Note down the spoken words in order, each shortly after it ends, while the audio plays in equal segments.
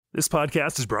This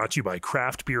podcast is brought to you by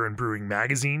Craft Beer and Brewing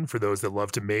Magazine for those that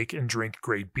love to make and drink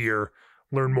great beer.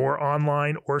 Learn more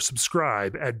online or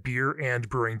subscribe at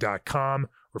beerandbrewing.com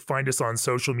or find us on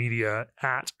social media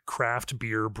at Craft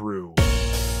Beer Brew.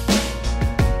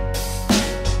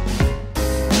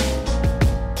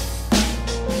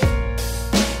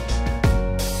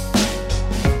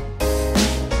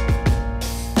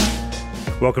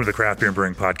 Welcome to the Craft Beer and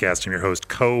Brewing Podcast. I'm your host,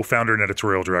 co-founder and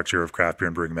editorial director of Craft Beer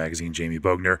and Brewing Magazine, Jamie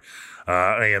Bogner.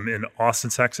 I am in Austin,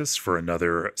 Texas for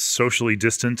another socially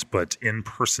distant but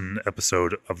in-person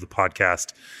episode of the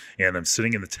podcast. And I'm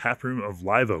sitting in the tap room of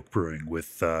Live Oak Brewing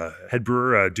with head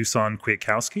brewer Dusan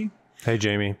Kwiatkowski. Hey,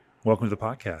 Jamie. Welcome to the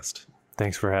podcast.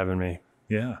 Thanks for having me.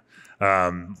 Yeah.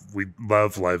 We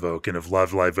love Live Oak and have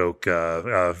loved Live Oak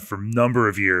for a number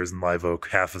of years. And Live Oak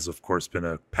has, of course, been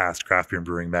a past Craft Beer and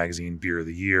Brewing Magazine Beer of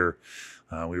the Year.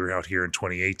 We were out here in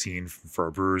 2018 for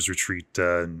our Brewers Retreat,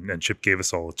 and Chip gave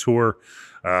us all a tour.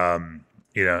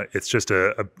 It's just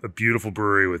a beautiful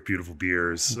brewery with beautiful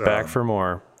beers. Back for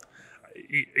more.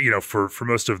 For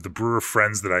most of the brewer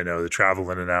friends that I know that travel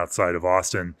in and outside of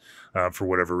Austin, for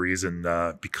whatever reason,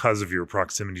 because of your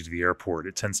proximity to the airport,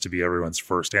 it tends to be everyone's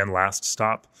first and last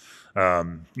stop,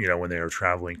 when they are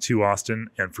traveling to Austin,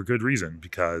 and for good reason,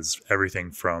 because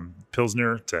everything from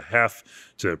Pilsner to Hef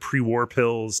to pre-war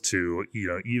pills to,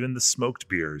 even the smoked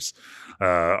beers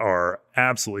are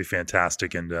absolutely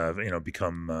fantastic and,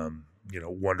 become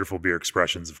wonderful beer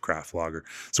expressions of craft lager.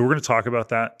 So we're going to talk about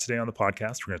that today on the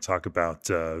podcast. We're going to talk about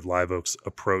Live Oak's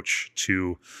approach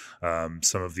to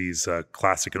some of these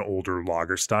classic and older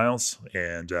lager styles.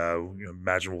 And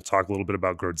imagine we'll talk a little bit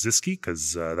about Grodziskie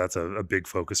because that's a big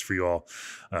focus for you all.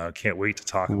 Can't wait to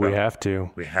talk about it.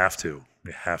 We have to.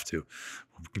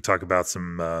 We can talk about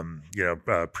some,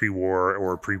 pre-war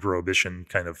or pre-prohibition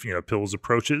kind of, pills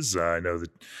approaches. I know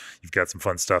that you've got some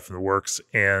fun stuff in the works,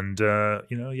 and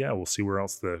we'll see where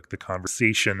else the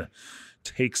conversation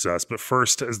takes us. But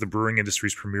first, as the brewing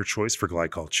industry's premier choice for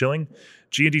glycol chilling,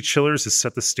 G&D Chillers has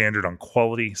set the standard on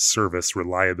quality, service,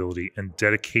 reliability, and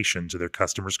dedication to their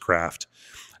customers' craft.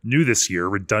 New this year,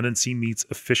 redundancy meets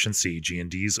efficiency.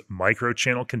 G&D's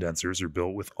micro-channel condensers are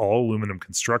built with all aluminum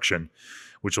construction,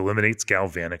 which eliminates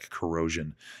galvanic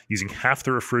corrosion. Using half the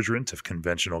refrigerant of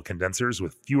conventional condensers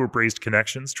with fewer brazed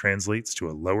connections translates to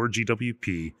a lower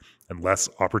GWP and less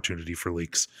opportunity for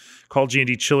leaks. Call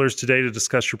G&D Chillers today to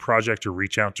discuss your project or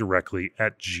reach out directly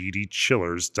at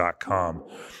gdchillers.com.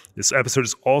 This episode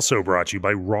is also brought to you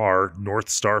by RAR North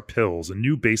Star Pils, a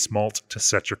new base malt to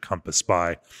set your compass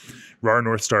by. RAR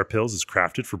North Star Pils is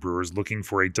crafted for brewers looking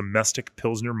for a domestic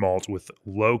Pilsner malt with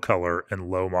low color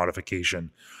and low modification.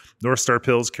 North Star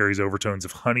Pils carries overtones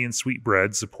of honey and sweet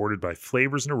bread, supported by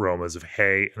flavors and aromas of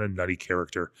hay and a nutty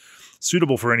character.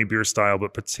 Suitable for any beer style,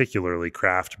 but particularly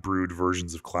craft brewed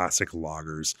versions of classic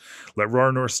lagers. Let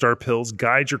RAR North Star Pils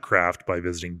guide your craft by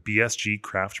visiting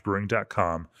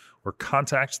bsgcraftbrewing.com or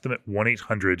contact them at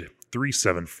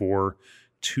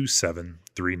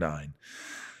 1-800-374-2739.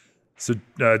 So,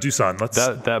 Dusan, let's...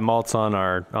 That malt's on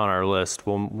our list.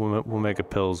 We'll make a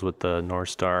Pils with the North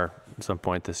Star at some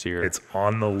point this year. It's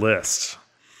on the list.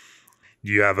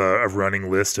 Do you have a running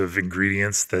list of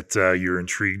ingredients that you're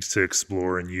intrigued to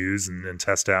explore and use and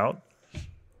test out?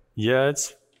 Yeah,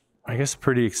 it's, I guess,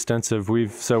 pretty extensive. We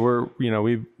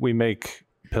make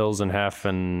Pils and Hef,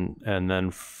 and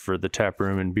then for the tap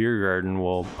room and beer garden,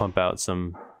 we'll pump out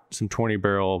some 20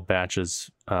 barrel batches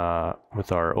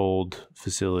with our old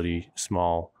facility,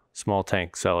 small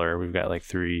tank cellar. We've got like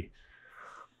 3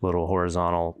 little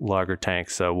horizontal lager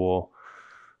tanks. So we'll,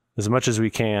 as much as we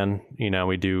can, we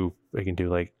can do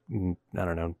like,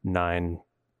 9,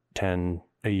 10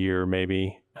 a year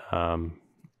maybe. We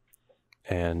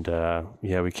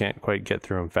can't quite get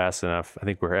through them fast enough. I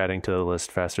think we're adding to the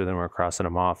list faster than we're crossing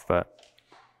them off, but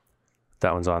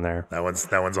that one's on there. That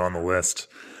one's on the list.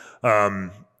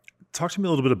 Talk to me a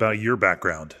little bit about your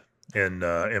background in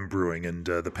brewing and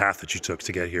the path that you took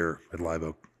to get here at Live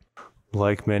Oak.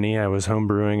 Like many, I was home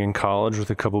brewing in college with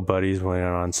a couple buddies, went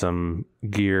on some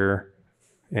gear,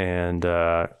 and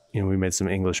we made some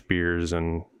English beers,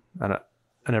 and I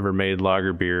never made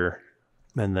lager beer.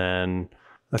 And then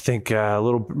I think a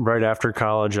little right after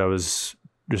college, I was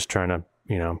just trying to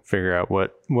figure out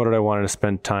what did I want to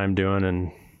spend time doing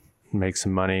and make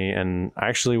some money. And I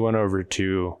actually went over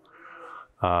to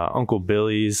Uncle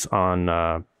Billy's on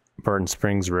Barton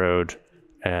Springs Road,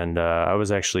 and I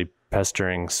was actually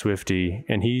pestering Swifty,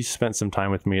 and he spent some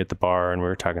time with me at the bar, and we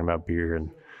were talking about beer,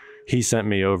 and he sent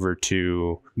me over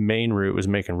to Main Root, was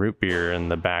making root beer in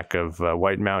the back of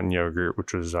White Mountain Yogurt,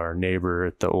 which was our neighbor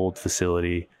at the old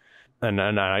facility. And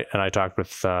I talked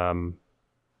with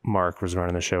Mark was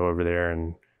running the show over there,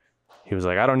 and he was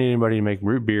like, I don't need anybody to make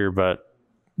root beer, but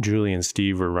Julie and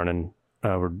Steve were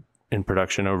in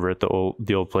production over at the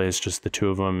old place, just the two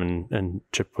of them, and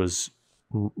Chip was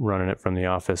running it from the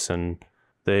office, and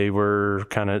they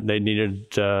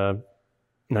needed an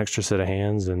extra set of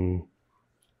hands, and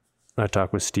I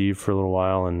talked with Steve for a little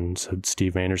while, and so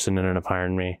Steve Anderson ended up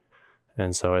hiring me.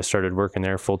 And so I started working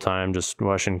there full time, just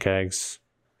washing kegs,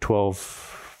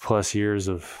 12 plus years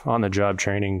of on the job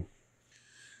training.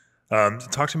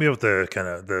 Talk to me about the kind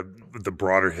of the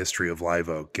broader history of Live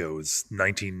Oak. It was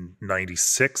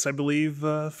 1996, I believe,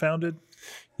 founded.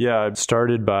 Yeah, it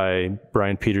started by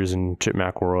Brian Peters and Chip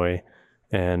McElroy,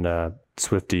 and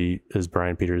Swifty is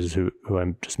Brian Peters, who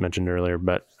I just mentioned earlier.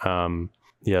 But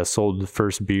sold the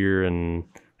first beer in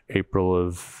April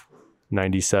of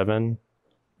 97,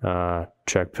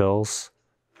 Czech Pils,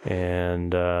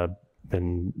 and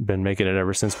been making it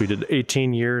ever since. We did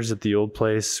 18 years at the old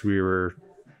place.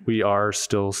 We are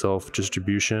still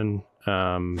self-distribution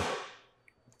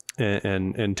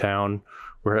in town.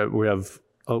 We have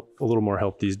a little more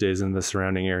help these days in the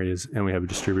surrounding areas, and we have a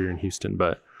distributor in Houston,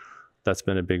 but that's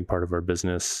been a big part of our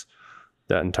business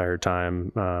that entire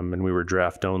time. And we were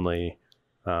draft only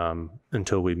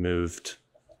until we moved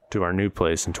to our new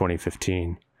place in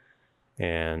 2015.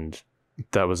 And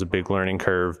that was a big learning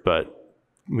curve, but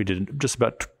we did just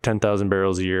about 10,000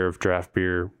 barrels a year of draft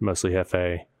beer, mostly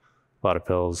Hefe, a lot of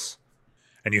Pils.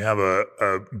 And you have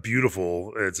a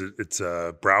beautiful, it's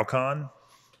a Braucon.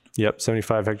 Yep,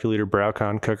 75 hectoliter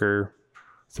Braucon cooker,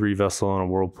 3 vessel and a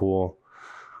whirlpool.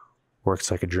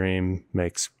 Works like a dream,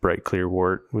 makes bright clear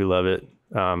wort. We love it.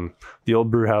 The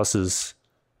old brew house is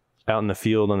out in the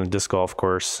field on the disc golf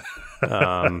course.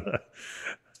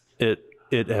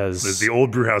 It has... There's the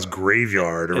old brew house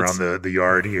graveyard around the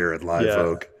yard here at Live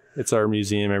Oak. It's our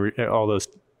museum. All those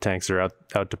tanks are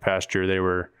out to pasture.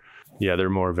 They're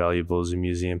more valuable as a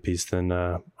museum piece than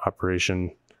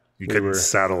operation. You couldn't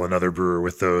saddle another brewer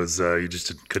with those. You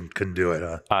just couldn't do it,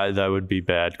 huh? That would be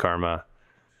bad karma.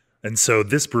 And so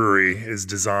this brewery is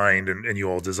designed, and you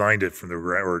all designed it from the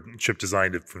ground, or Chip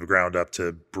designed it from the ground up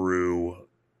to brew,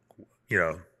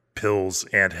 Pils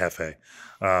and Hefe.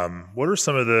 What are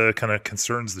some of the kind of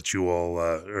concerns that you all,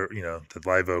 that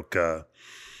Live Oak,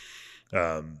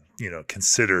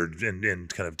 considered in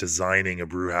kind of designing a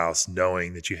brew house,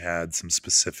 knowing that you had some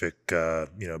specific,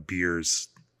 beers,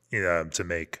 to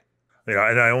make?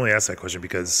 And I only ask that question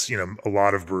because, a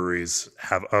lot of breweries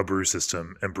have a brew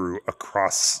system and brew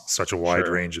across such a wide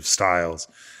range of styles.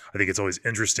 I think it's always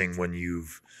interesting when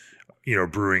you've,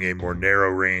 brewing a more narrow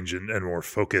range and more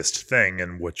focused thing,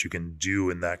 and what you can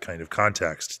do in that kind of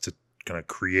context to kind of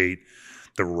create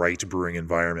the right brewing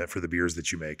environment for the beers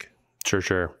that you make.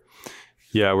 Sure.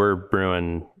 Yeah, we're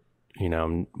brewing,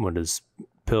 what is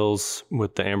Pils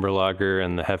with the amber lager,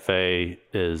 and the Hefe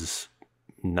is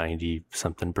 90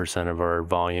 something % of our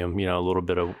volume, a little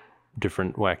bit of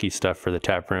different wacky stuff for the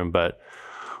tap room, but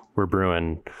we're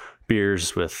brewing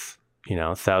beers with,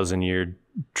 1,000-year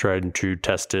tried and true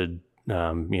tested,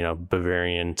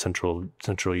 Bavarian, Central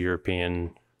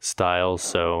European styles.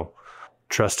 So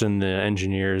trusting the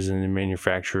engineers and the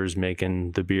manufacturers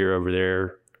making the beer over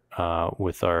there,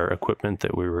 with our equipment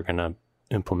that we were going to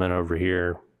implement over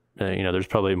here. There's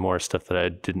probably more stuff that I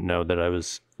didn't know that I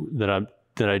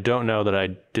don't know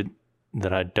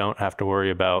that I don't have to worry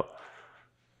about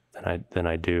than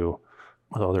I do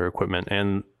with all their equipment.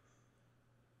 And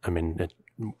I mean, it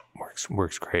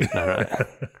works great.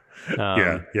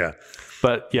 Yeah.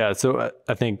 But yeah, so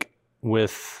I think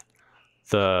with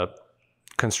the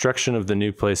construction of the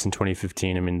new place in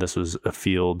 2015, I mean, this was a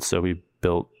field, so we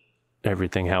built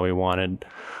everything how we wanted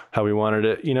it. We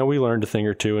learned a thing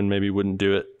or two and maybe wouldn't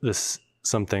do it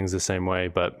some things the same way,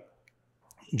 but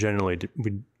generally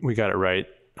we got it right.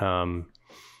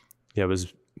 It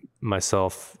was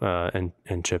myself and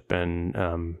Chip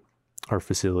and our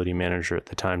facility manager at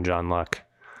the time, John Luck.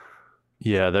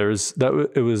 Yeah,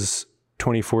 it was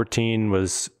 2014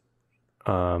 was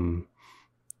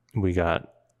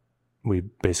we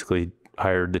basically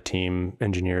hired the team,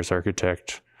 engineers,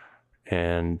 architect,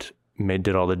 and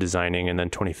did all the designing, and then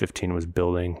 2015 was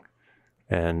building,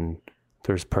 and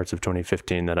there's parts of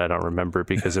 2015 that I don't remember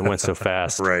because it went so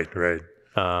fast. Right.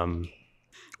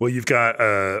 Well, you've got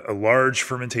a large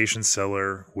fermentation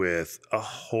cellar with a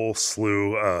whole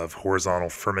slew of horizontal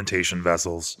fermentation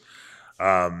vessels,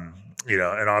 and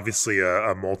obviously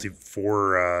a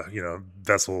multi-4,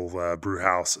 vessel brew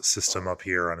house system up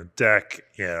here on a deck.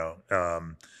 Well,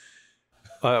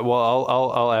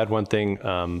 I'll add one thing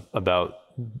about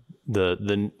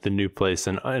the new place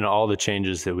and all the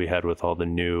changes that we had with all the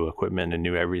new equipment and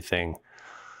new everything.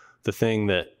 the thing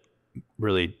that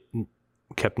really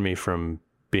kept me from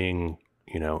being,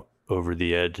 over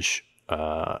the edge,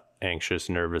 anxious,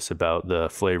 nervous about the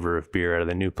flavor of beer out of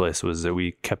the new place was that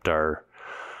we kept our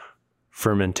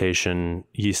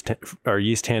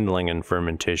yeast handling and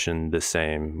fermentation the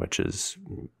same, which is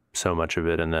so much of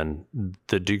it. And then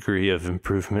the degree of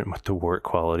improvement with the wort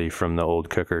quality from the old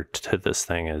cooker to this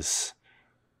thing is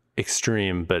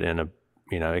extreme, but in a,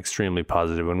 extremely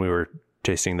positive. When we were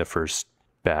tasting the first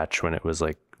batch, when it was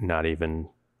like not even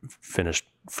finished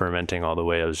fermenting all the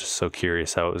way, I was just so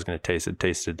curious how it was going to taste. It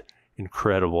tasted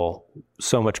incredible,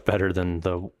 so much better than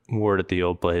the wort at the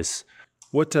old place.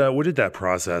 What did that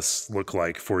process look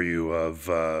like for you of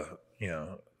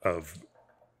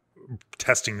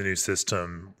testing the new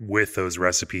system with those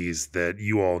recipes that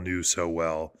you all knew so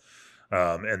well,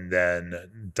 and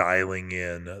then dialing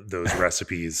in those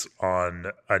recipes on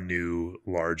a new,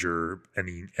 larger,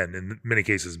 and in many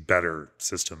cases better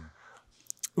system?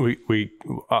 We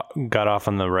got off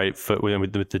on the right foot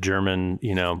with the German,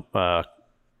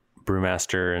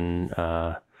 brewmaster and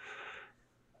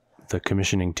the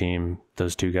commissioning team.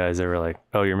 Those two guys, they were like,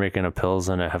 "Oh, you're making a Pils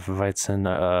and a Hefeweizen.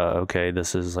 Okay,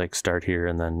 this is like start here,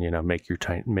 and then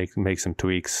make some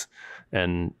tweaks."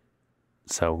 And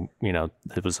so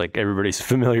it was like everybody's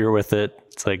familiar with it.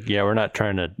 It's like, yeah, we're not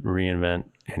trying to reinvent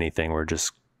anything. We're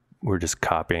just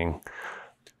copying.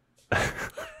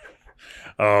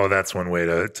 Oh, that's one way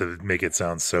to make it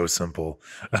sound so simple.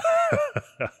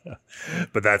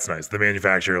 But that's nice. The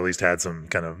manufacturer at least had some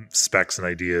kind of specs and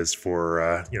ideas for,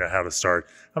 how to start.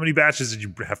 How many batches did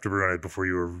you have to brew on it before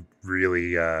you were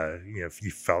really, if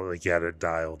you felt like you had it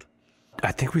dialed?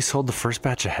 I think we sold the first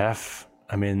batch of Hef.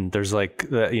 I mean, there's like,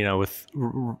 with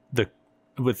the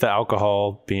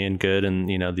alcohol being good and,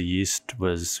 the yeast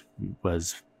was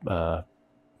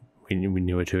we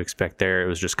knew what to expect there. It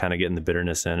was just kind of getting the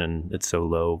bitterness in, and it's so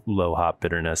low hop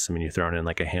bitterness. I mean, you're throwing in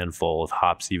like a handful of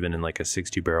hops, even in like a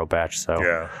 60 barrel batch.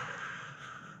 So,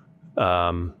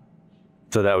 so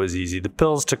that was easy. The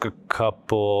Pils took a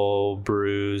couple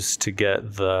brews to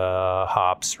get the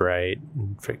hops right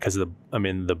because the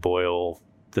boil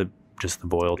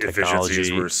technology.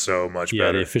 Efficiencies were so much better.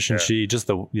 Yeah, the efficiency, just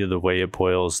the way it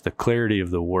boils, the clarity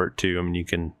of the wort too. I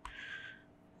mean,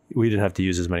 we didn't have to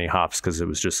use as many hops because it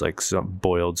was just like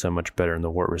boiled so much better, and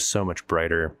the wort was so much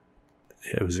brighter.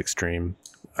 It was extreme.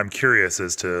 I'm curious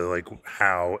as to like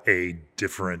how a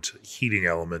different heating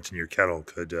element in your kettle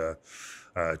could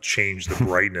change the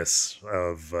brightness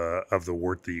of the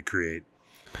wort that you create.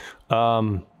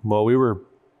 Well, we were,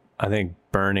 I think,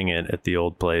 burning it at the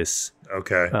old place.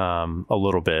 Okay. A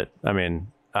little bit. I mean,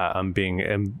 I'm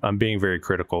being very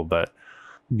critical, but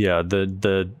yeah,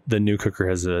 the new cooker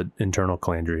has an internal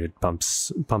calandria. It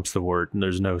pumps the wort, and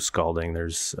there's no scalding.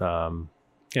 There's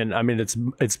and I mean it's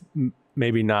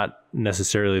maybe not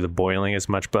necessarily the boiling as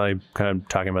much, but I'm kind of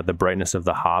talking about the brightness of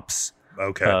the hops.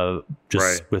 Okay.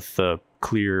 Just right. With the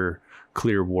clear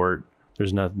wort,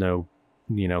 there's no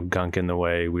gunk in the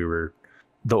way.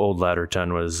 The old ladder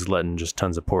tun was letting just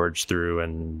tons of porridge through,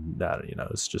 and that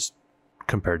it's just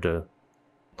compared to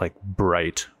like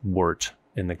bright wort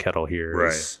in the kettle here.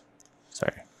 Right.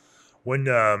 Sorry. When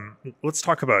let's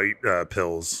talk about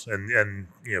Pils and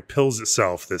Pils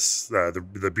itself. This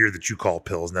the beer that you call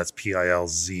Pils, and that's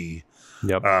Pilz.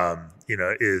 Yep.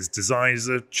 Is designed as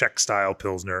a Czech style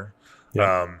Pilsner.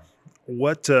 Yep.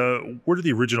 Where did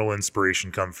the original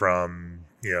inspiration come from?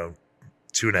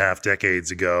 2.5 decades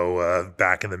ago,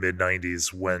 back in the mid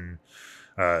 '90s, when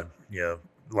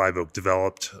Live Oak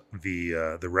developed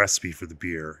the recipe for the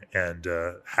beer, and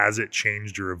has it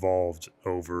changed or evolved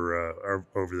over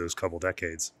those couple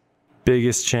decades?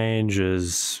 Biggest change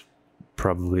is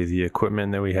probably the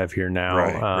equipment that we have here now.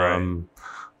 Right.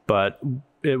 But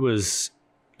it was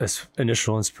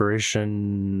initial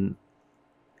inspiration.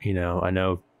 I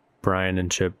know Brian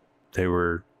and Chip, they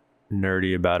were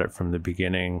nerdy about it from the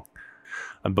beginning.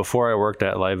 Before I worked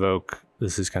at Live Oak,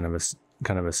 this is kind of a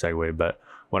segue, but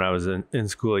when I was in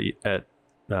school at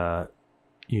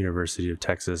University of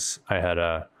Texas, I had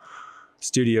a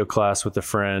studio class with a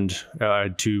friend. I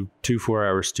had two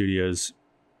 4-hour studios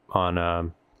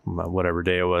on whatever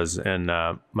day it was, and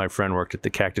my friend worked at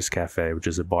the Cactus Cafe, which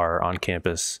is a bar on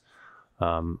campus,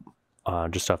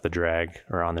 just off the drag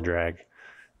or on the drag,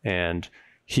 and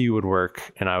he would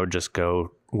work, and I would just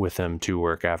go with him to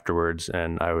work afterwards,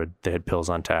 and they had Pils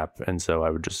on tap, and so I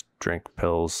would just drink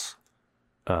Pils.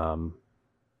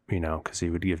 Because he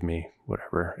would give me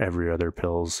whatever, every other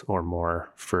Pils or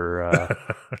more for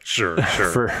sure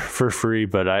for free.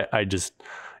 But I just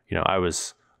I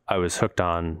was hooked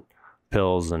on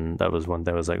Pils, and that was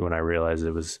like when I realized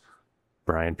it was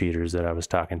Brian Peters that I was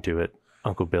talking to at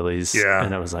Uncle Billy's. Yeah.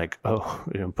 And I was like, oh,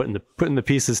 putting the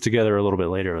pieces together a little bit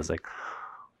later, I was like,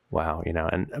 wow,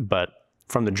 but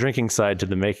from the drinking side to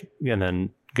the and then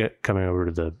coming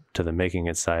over to the making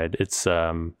it side, it's,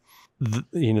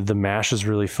 the mash is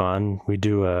really fun. We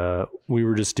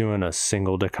were just doing a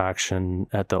single decoction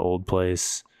at the old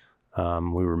place.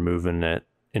 We were moving it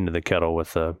into the kettle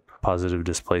with a positive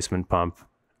displacement pump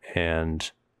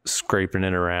and scraping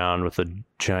it around with a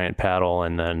giant paddle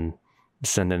and then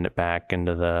sending it back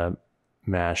into the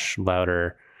mash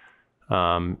lauter.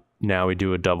 Now we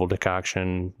do a double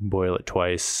decoction, boil it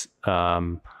twice.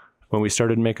 When we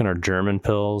started making our German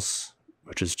pills,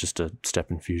 which is just a step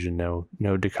infusion,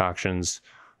 no decoctions.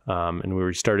 And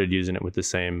we started using it with the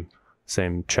same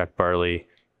Czech barley,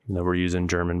 even though we're using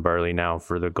German barley now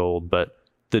for the gold. But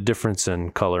the difference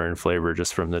in color and flavor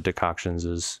just from the decoctions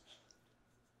is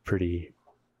pretty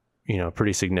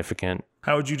significant.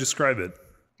 How would you describe it?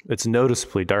 It's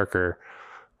noticeably darker.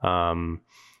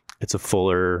 It's a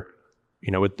fuller,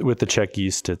 with the Czech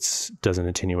yeast, it doesn't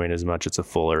attenuate as much. It's a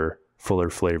fuller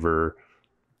flavor.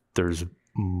 There's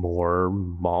more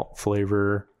malt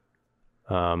flavor.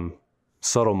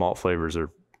 Subtle malt flavors are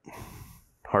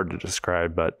hard to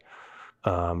describe, but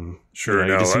sure.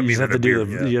 You have to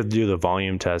do the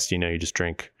volume test. You just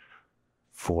drink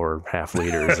 4 half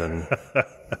liters and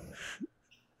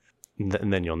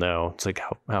then you'll know. It's like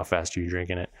how fast are you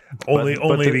drinking it?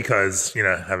 Because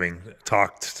having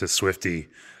talked to Swifty,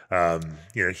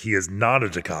 he is not a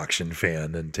decoction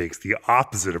fan and takes the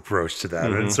opposite approach to that.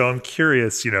 Mm-hmm. And so I'm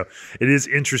curious, it is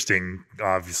interesting,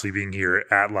 obviously being here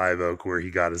at Live Oak where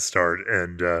he got his start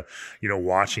and,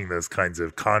 watching those kinds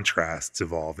of contrasts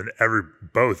evolve, and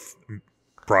both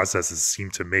processes seem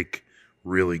to make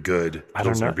really good. I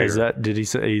don't know. Did he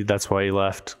say that's why he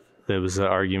left? There was an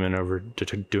argument over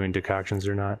doing decoctions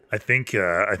or not. I think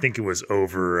it was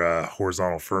over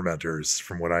horizontal fermenters,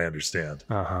 from what I understand.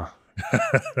 Uh-huh.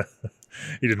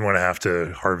 He didn't want to have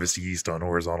to harvest yeast on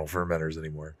horizontal fermenters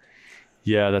anymore.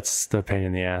 Yeah, that's the pain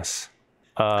in the ass.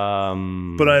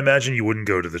 But I imagine you wouldn't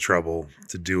go to the trouble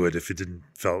to do it if you didn't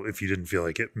feel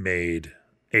like it made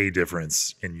a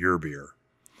difference in your beer.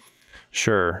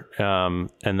 Sure.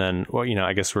 And then,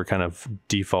 I guess we're kind of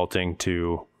defaulting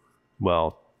to,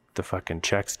 the fucking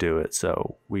Czechs do it,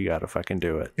 so we got to fucking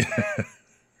do it.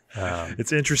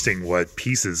 It's interesting what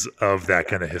pieces of that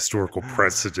kind of historical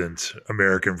precedent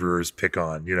American brewers pick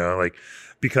on,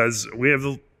 because we have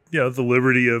the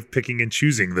liberty of picking and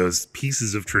choosing those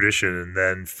pieces of tradition and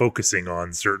then focusing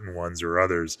on certain ones or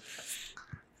others.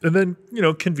 And then,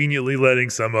 conveniently letting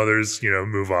some others,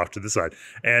 move off to the side.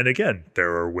 And again,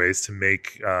 there are ways to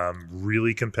make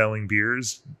really compelling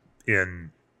beers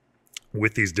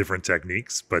with these different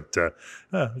techniques, but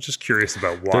I'm just curious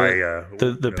about why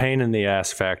the pain in the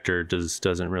ass factor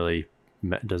doesn't really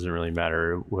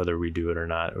matter whether we do it or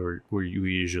not, or we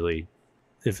usually,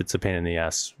 if it's a pain in the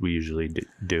ass, we usually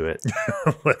do it.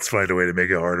 Let's find a way to make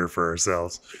it harder for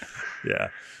ourselves. Yeah.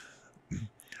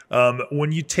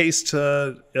 When you taste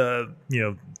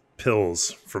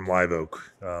pills from Live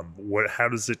Oak, how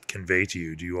does it convey to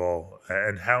you? Do you all,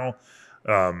 and how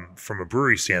from a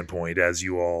brewery standpoint, as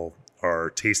you all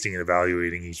are tasting and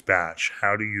evaluating each batch,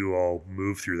 how do you all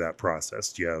move through that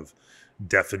process? Do you have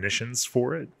definitions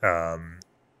for it?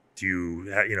 Do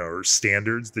you, or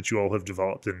standards that you all have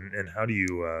developed, and how do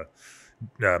you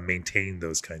maintain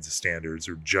those kinds of standards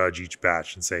or judge each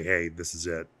batch and say, hey, this is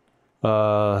it?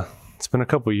 It's been a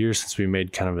couple of years since we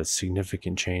made kind of a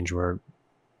significant change where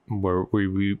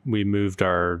we moved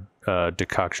our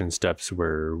decoction steps,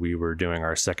 where we were doing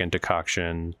our second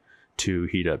decoction to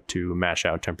heat up to mash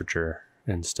out temperature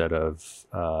instead of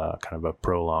kind of a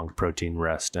prolonged protein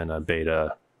rest and a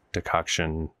beta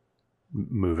decoction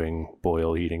moving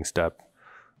boil heating step.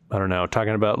 I don't know,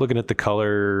 looking at the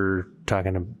color,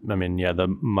 the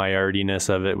Maillardiness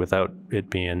of it without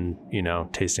it being,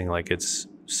 tasting like it's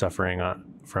suffering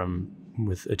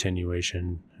with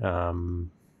attenuation,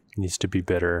 needs to be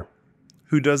bitter.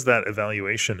 Who does that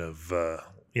evaluation of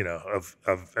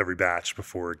every batch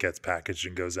before it gets packaged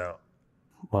and goes out?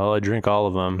 Well, I drink all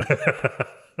of them.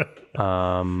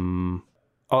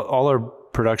 All our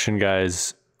production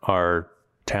guys are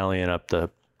tallying up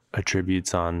the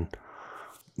attributes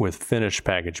with finished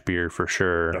packaged beer for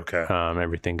sure. Okay.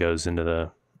 Everything goes into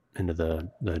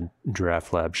the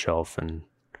draft lab shelf and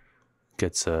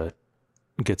gets a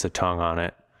tongue on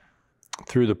it.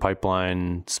 Through the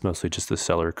pipeline, it's mostly just the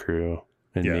cellar crew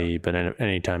and me. But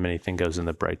anytime anything goes in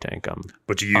the bright tank,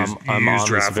 But you use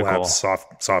Draft Lab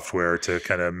software to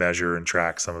kind of measure and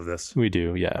track some of this? We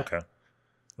do, yeah. Okay,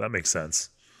 that makes sense.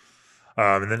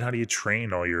 And then how do you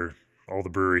train all your all the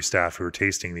brewery staff who are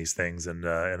tasting these things and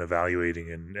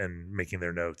evaluating and making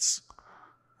their notes?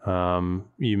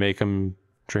 You make them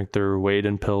drink their weight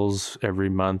in pills every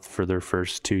month for their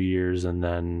first 2 years, and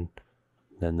then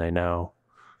they know.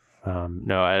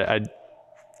 No, I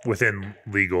Within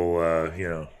legal,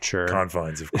 sure.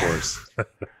 confines, of course.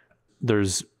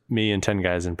 There's me and 10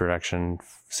 guys in production.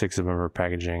 6 of them are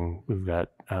packaging. We've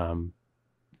got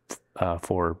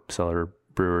 4 cellar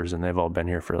brewers, and they've all been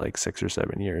here for like 6 or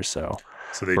 7 years. So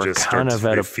they we're just kind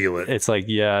start of to feel it. It's like,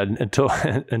 yeah,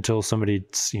 until somebody,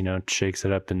 shakes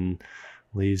it up and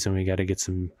leaves, and we got to get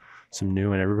some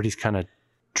new, and everybody's kind of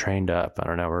trained up. I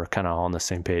don't know. We're kind of all on the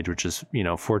same page, which is,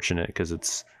 fortunate, because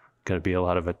it's got to be a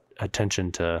lot of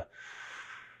attention to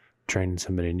training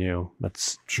somebody new.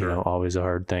 That's always a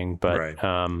hard thing, but right.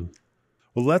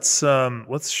 Well, let's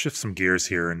shift some gears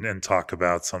here and talk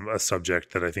about a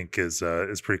subject that I think is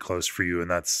pretty close for you,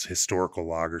 and that's historical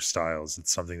lager styles.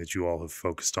 It's something that you all have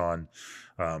focused on.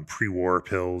 Pre-war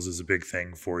pills is a big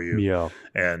thing for you. Yeah.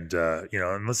 And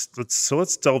and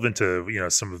let's delve into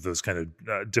some of those kind of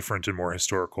different and more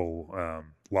historical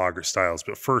lager styles.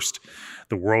 But first,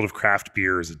 the world of craft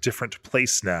beer is a different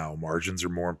place now. Margins are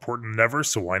more important than ever,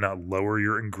 so why not lower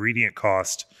your ingredient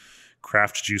cost?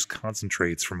 Craft juice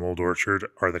concentrates from Old Orchard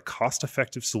are the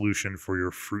cost-effective solution for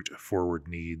your fruit-forward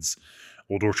needs.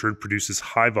 Old Orchard produces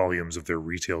high volumes of their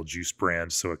retail juice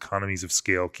brand, so economies of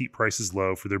scale keep prices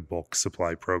low for their bulk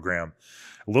supply program.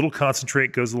 A little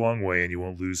concentrate goes a long way, and you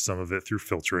won't lose some of it through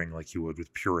filtering like you would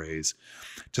with purees.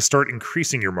 To start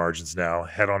increasing your margins now,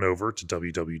 head on over to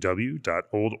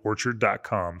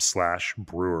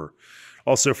www.oldorchard.com/brewer.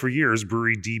 Also, for years,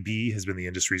 Brewery DB has been the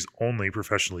industry's only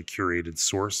professionally curated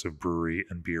source of brewery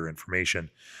and beer information.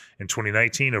 In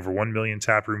 2019, over 1 million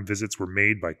taproom visits were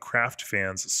made by craft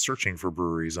fans searching for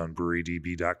breweries on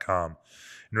brewerydb.com.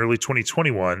 In early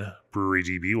 2021, Brewery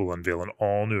DB will unveil an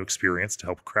all-new experience to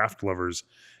help craft lovers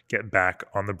get back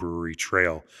on the brewery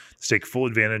trail. To take full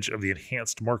advantage of the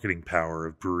enhanced marketing power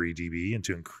of Brewery DB and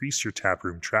to increase your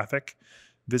taproom traffic,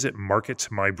 visit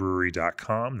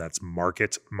marketmybrewery.com. That's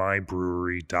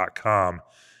marketmybrewery.com.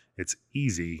 It's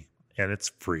easy and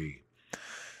it's free.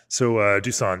 So,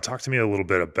 Dusan, talk to me a little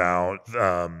bit about,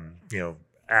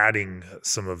 adding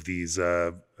some of these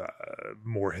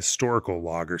more historical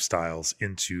lager styles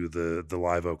into the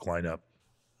Live Oak lineup.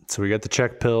 So we got the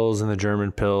Czech pills and the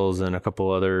German pills and a couple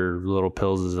other little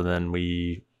pills, and then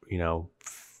we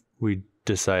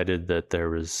decided that there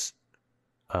was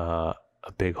a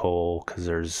big hole because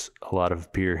there's a lot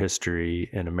of beer history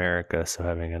in America. So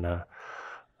having an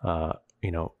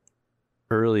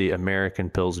early American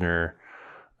Pilsner,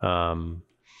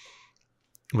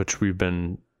 which we've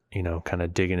been kind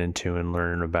of digging into and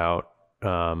learning about,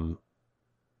 a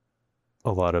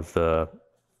lot of the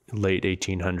late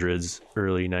 1800s,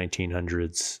 early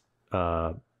 1900s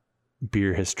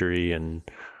beer history, and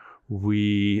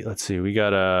we got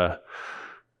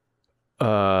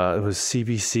it was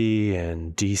CBC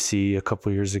and DC a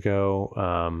couple years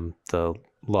ago. The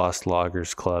Lost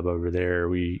Lagers Club over there.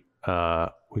 We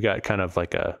got kind of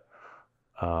like a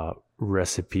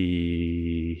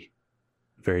recipe,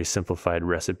 very simplified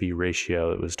recipe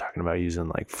ratio. It was talking about using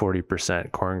like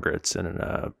 40% corn grits in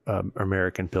an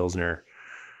American Pilsner,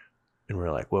 and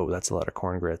we're like, whoa, that's a lot of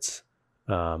corn grits.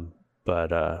 And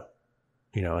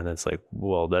it's like,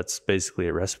 well, that's basically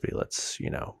a recipe. Let's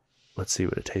see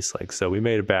what it tastes like. So we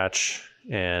made a batch,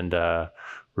 and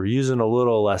we're using a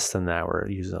little less than that. We're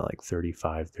using like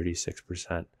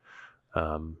 35-36%.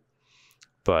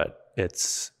 But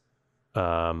it's,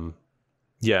 and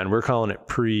we're calling it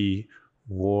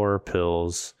pre-war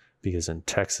pills because in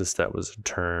Texas, that was a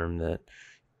term that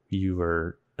you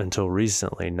were until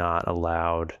recently not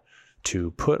allowed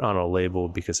to put on a label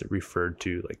because it referred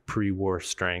to like pre-war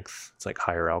strength. It's like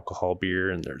higher alcohol beer.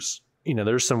 And there's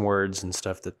some words and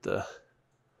stuff that the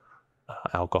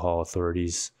alcohol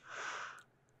authorities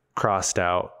crossed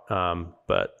out.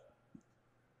 But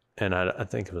I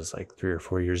think it was like 3 or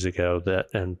 4 years ago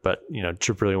but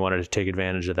Chip really wanted to take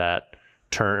advantage of that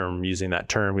term, using that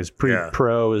term, because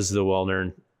pro is the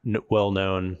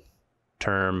well-known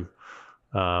term.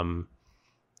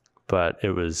 But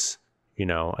it was,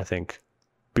 I think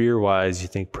beer wise, you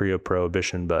think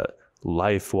prohibition, but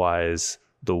life wise,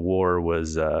 the war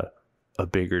was, a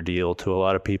bigger deal to a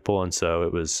lot of people. And so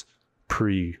it was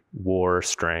pre-war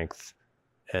strength.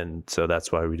 And so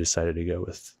that's why we decided to go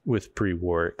with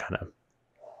pre-war.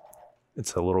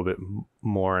 It's a little bit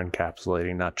more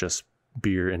encapsulating, not just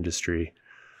beer industry.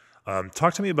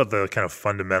 Talk to me about the kind of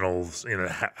fundamentals,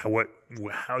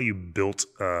 how you built,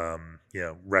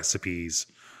 recipes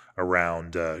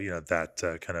around,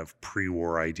 that kind of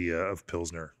pre-war idea of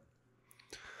Pilsner.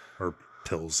 or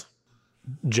pills?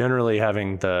 Generally,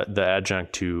 having the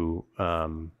adjunct to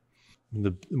one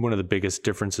of the biggest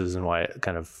differences and why it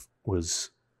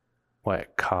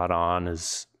caught on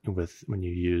is with when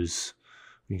you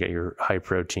get your high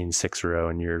protein 6-row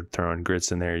and you're throwing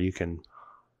grits in there, you can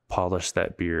polish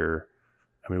that beer.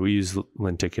 I mean, we use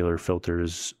lenticular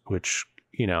filters, which,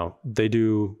 they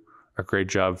do a great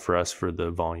job for us for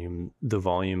the volume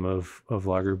of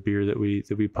lager beer that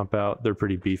we pump out. They're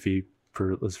pretty beefy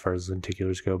as far as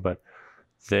lenticulars go, but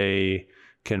they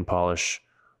can polish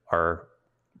our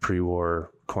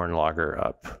pre-war corn lager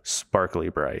up sparkly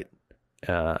bright.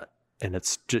 And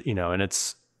it's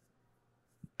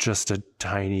just a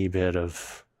tiny bit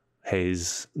of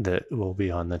haze that will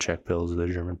be on the Czech Pils or the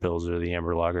German Pils or the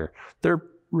amber lager. They're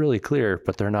really clear,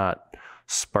 but they're not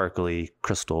sparkly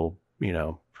crystal,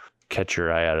 catch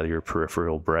your eye out of your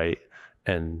peripheral bright.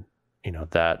 And,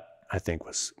 that I think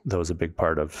was a big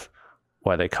part of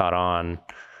why they caught on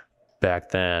back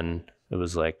then. It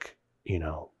was like,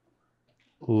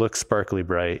 look sparkly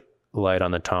bright, light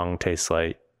on the tongue, tastes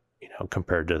light,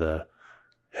 compared to the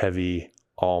heavy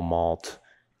all malt,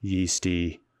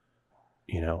 yeasty,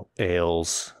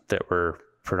 ales that were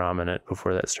predominant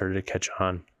before that started to catch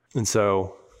on. And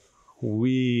so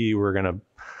we were going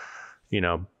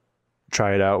to,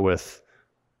 try it out with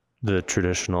the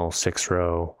traditional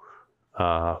 6-row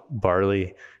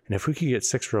barley. And if we could get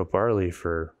 6-row barley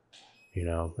for,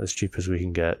 as cheap as we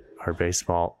can get our base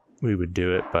malt, we would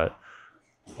do it. But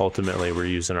ultimately we're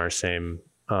using our same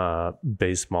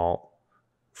base malt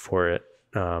for it.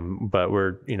 But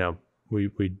we're,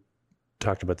 we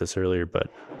talked about this earlier, but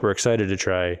we're excited to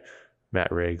try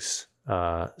Matt Riggs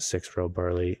 6-row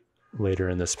barley later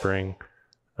in the spring,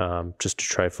 just to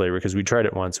try flavor, because we tried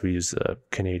it once. We used a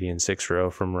Canadian 6-row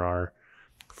from RAR.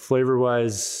 Flavor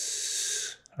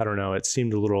wise, I don't know, it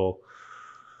seemed a little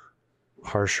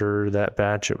harsher, that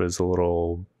batch. It was a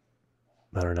little,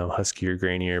 I don't know, huskier,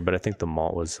 grainier, but I think the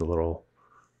malt was a little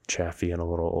chaffy and a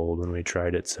little old when we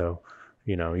tried it. So,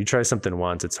 you try something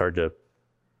once, it's hard to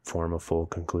form a full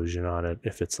conclusion on it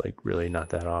if it's like really not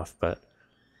that off, but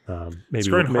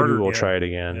maybe we'll try it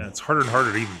again. Yeah, it's harder and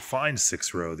harder to even find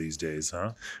 6-row these days,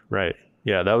 huh? Right.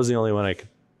 Yeah, that was the only one I could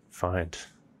find.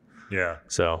 Yeah.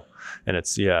 So, and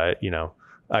it's,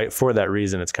 for that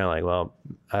reason, it's kind of like, well,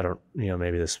 I don't,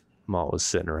 maybe this malt was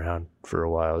sitting around for a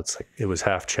while. It's like, it was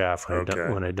half chaff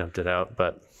when I dumped it out,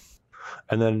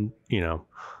 and then,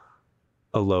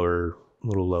 a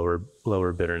little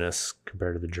lower bitterness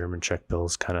compared to the German Czech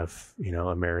Pils, kind of,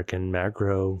 American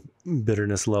macro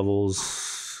bitterness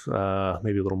levels,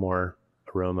 maybe a little more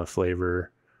aroma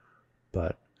flavor,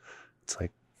 but it's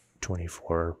like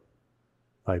 24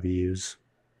 IBUs,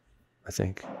 I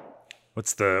think.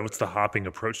 What's the hopping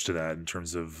approach to that in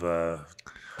terms of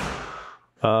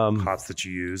hops that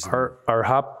you use? Our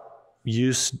hop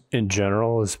use in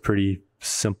general is pretty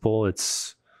simple.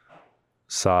 It's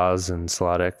Saaz and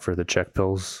Sladek for the Czech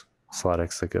Pils.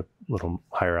 Sladek's like a little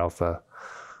higher alpha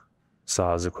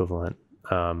Saaz equivalent.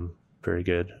 Very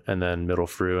good. And then Middle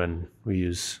Fru, and we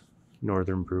use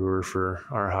Northern Brewer for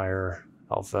our higher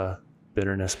alpha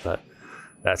bitterness, but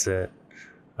that's it.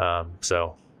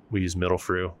 So we use Middle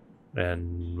Fru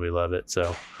and we love it.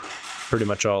 So pretty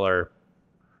much all our,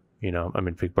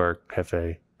 Big Bark,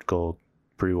 Hefe, Gold,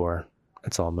 Pre-War,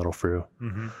 it's all Middle Fru.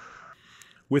 Mm-hmm.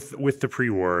 With the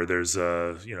pre-war, there's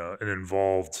an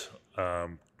involved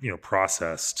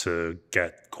process to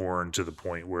get corn to the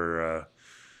point where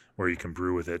you can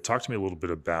brew with it. Talk to me a little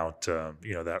bit about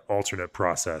that alternate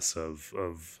process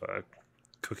of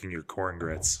cooking your corn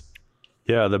grits.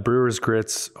 Yeah, the brewer's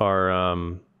grits are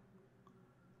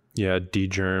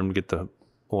de-germed, get the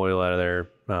oil out of there,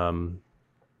 and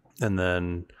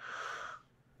then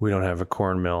we don't have a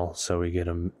corn mill, so we get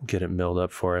it milled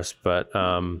up for us, but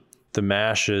the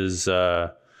mash is,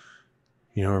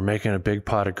 we're making a big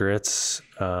pot of grits.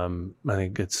 I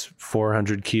think it's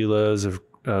 400 kilos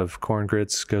of corn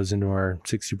grits goes into our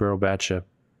 60 barrel batch of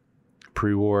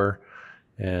pre-war,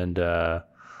 and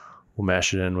we'll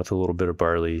mash it in with a little bit of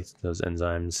barley. Those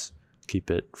enzymes keep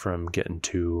it from getting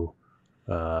too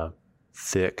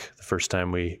thick. The first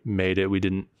time we made it, we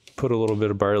didn't put a little bit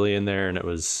of barley in there, and it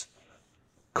was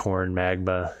corn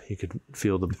magma. You could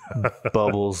feel the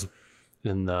bubbles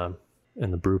in the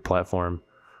brew platform.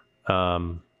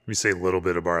 You say a little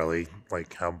bit of barley,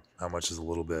 like how much is a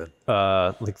little bit?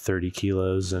 Like 30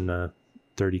 kilos and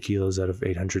 30 kilos out of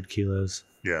 800 kilos.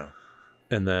 Yeah.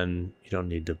 And then you don't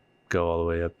need to go all the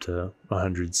way up to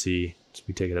 100 C. So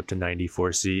we take it up to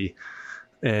 94 C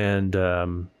and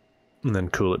then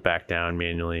cool it back down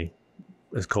manually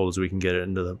as cold as we can get it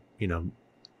into the,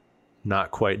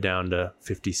 not quite down to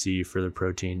 50C for the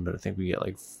protein, but I think we get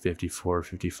like 54,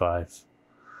 55.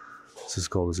 It's as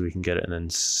cold as we can get it, and then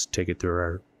take it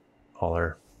through all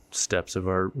our steps of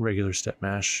our regular step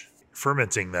mash.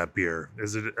 Fermenting that beer,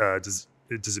 does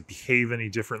it behave any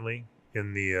differently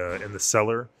in the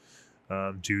cellar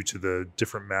due to the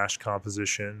different mash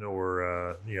composition,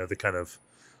 or the kind of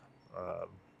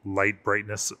light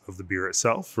brightness of the beer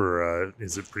itself, or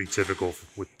is it pretty typical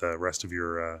with the rest of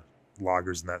your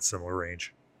lagers in that similar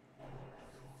range?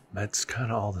 That's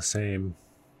kind of all the same.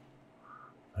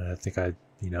 I think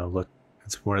look.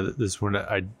 It's one of this one.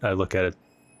 I look at it,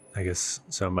 I guess,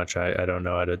 so much I don't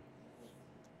know how to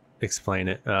explain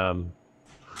it.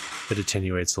 It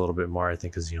attenuates a little bit more, I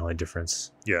think, is the only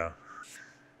difference. Yeah.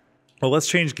 Well, let's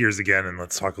change gears again and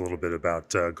let's talk a little bit about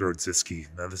Grodziskie.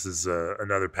 Now, this is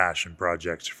another passion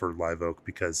project for Live Oak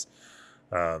because,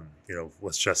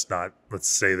 let's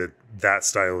say that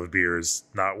style of beer is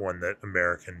not one that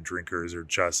American drinkers are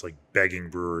just like begging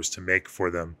brewers to make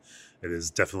for them. It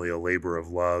is definitely a labor of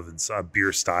love and a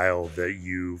beer style that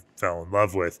you fell in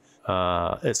love with.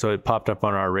 So it popped up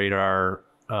on our radar,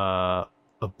 a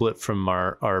blip from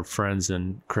our friends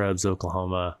in Krebs,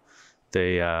 Oklahoma.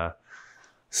 They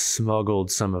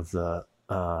smuggled some of the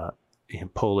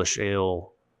Polish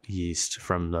ale yeast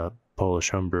from the Polish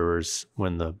homebrewers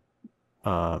when the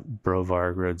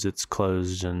Browar Grodzisk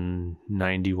closed in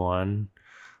 91,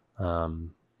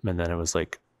 and then it was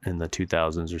like in the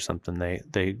 2000s or something.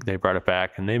 They brought it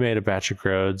back and they made a batch of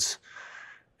Grods,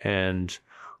 and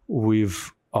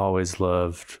we've always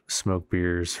loved smoked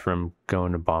beers from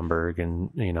going to Bamberg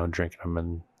and drinking them,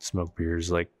 and smoked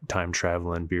beers like time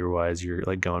traveling beer wise. You're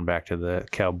like going back to the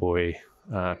cowboy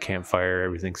campfire.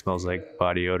 Everything smells like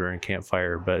body odor and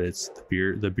campfire, but it's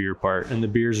the beer part, and the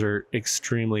beers are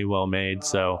extremely well made.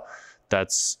 So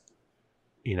that's,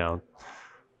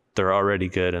 they're already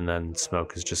good, and then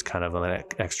smoke is just kind of an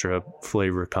extra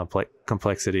flavor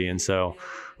complexity. And so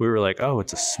we were like, oh,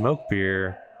 it's a smoke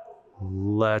beer,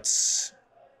 let's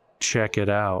check it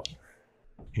out.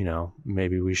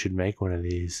 Maybe we should make one of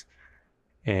these.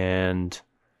 And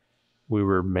we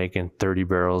were making 30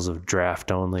 barrels of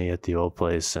draft only at the old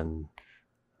place, and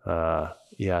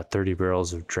 30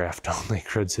 barrels of draft only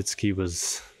Grodziskie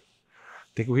was,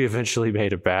 I think we eventually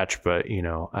made a batch, but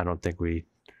I don't think we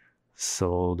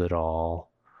sold it all.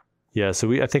 Yeah,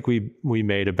 so I think we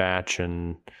made a batch,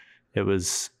 and it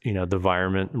was, the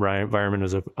Environment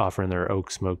was offering their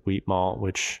oak smoked wheat malt,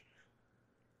 which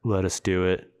let us do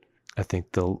it. I think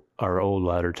our old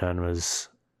ladder ton was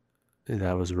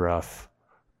rough,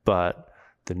 but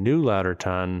the new ladder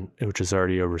ton, which is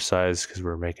already oversized because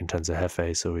we're making tons of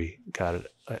Hefe, so we got it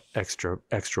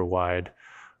extra wide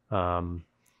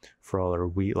for all our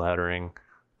wheat laddering.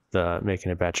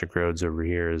 Making a batch of Grods over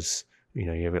here is, you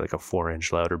have like a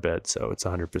 4-inch louder bed, so it's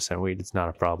 100% wheat. It's not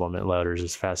a problem. It louders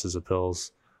as fast as the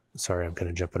pills. Sorry, I'm kind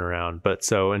of jumping around. But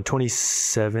so in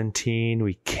 2017,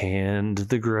 we canned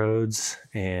the Grods,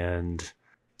 and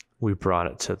we brought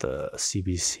it to the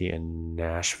CBC in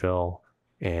Nashville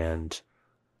and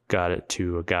got it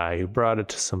to a guy who brought it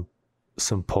to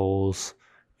some Poles.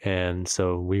 And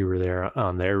so we were there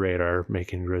on their radar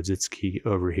making Grodziskie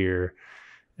over here.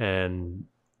 And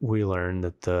we learned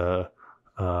that the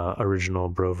original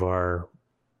Browar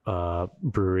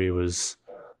brewery was,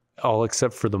 all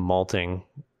except for the malting,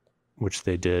 which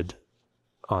they did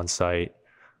on site,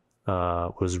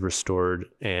 was restored,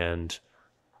 and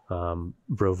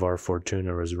Browar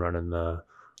Fortuna was running the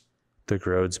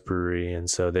Grods brewery, and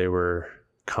so they were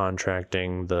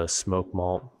contracting the smoke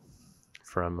malt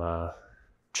from a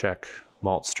Czech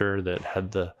maltster that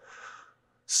had the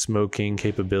smoking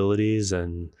capabilities,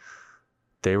 and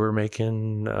they were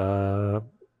making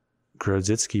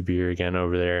Grodziskie beer again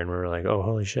over there, and we were like, oh,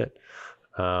 holy shit.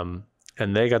 And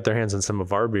they got their hands on some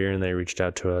of our beer, and they reached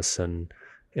out to us, and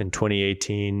in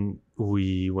 2018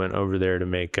 we went over there to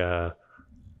make a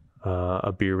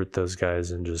beer with those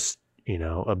guys and just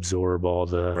absorb all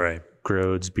the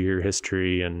Grods beer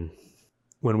history. And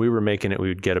when we were making it, we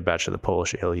would get a batch of the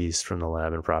Polish ale yeast from the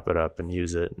lab and prop it up and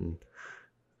use it. And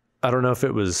I don't know if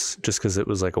it was just because it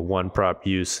was like a one prop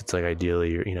use. It's like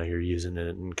ideally you're using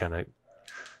it and kind of,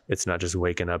 it's not just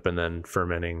waking up and then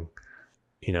fermenting.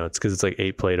 It's because it's like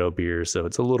 8 Plato beers, so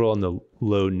it's a little on the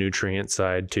low nutrient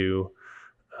side too.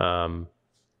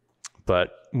 But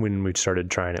when we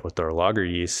started trying it with our lager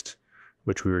yeast,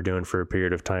 which we were doing for a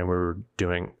period of time, we were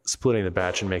splitting the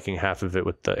batch and making half of it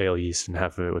with the ale yeast and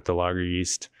half of it with the lager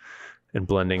yeast, and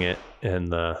blending it in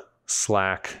the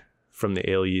slack from the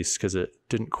ale yeast because it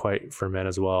didn't quite ferment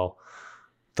as well.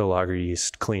 the lager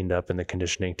yeast cleaned up in the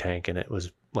conditioning tank, and it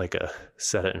was like a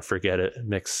set it and forget it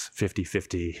mix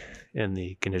 50-50 in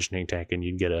the conditioning tank, and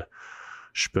you'd get a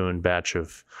spoon batch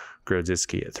of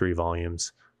Grodziski at 3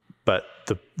 volumes. But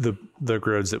the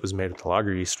Grods that was made with the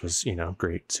lager yeast was,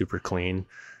 great, super clean.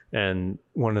 And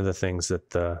one of the things that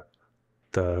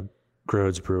the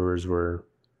Grods brewers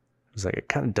was like, it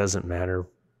kind of doesn't matter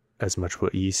as much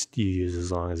what yeast you use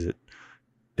as long as it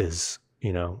is,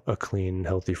 a clean,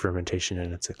 healthy fermentation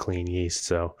and it's a clean yeast.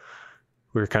 So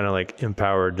we were kind of like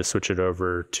empowered to switch it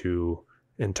over to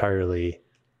entirely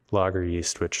lager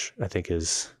yeast, which I think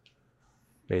has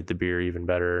made the beer even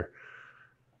better.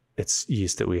 It's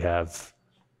yeast that we have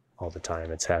all the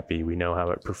time. It's happy. We know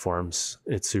how it performs.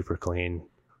 It's super clean.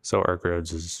 So our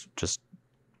Grods is just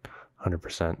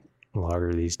 100%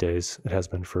 lager these days. It has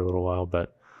been for a little while,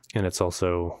 and it's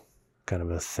also kind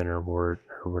of a thinner wort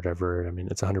or whatever. I mean,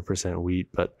 it's 100% wheat,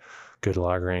 but good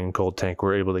lagering. Cold tank,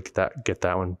 we're able to get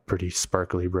that one pretty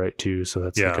sparkly bright too. So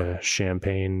that's like a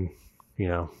champagne,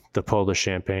 the Polish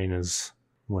champagne is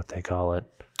what they call it.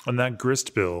 And that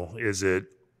grist bill,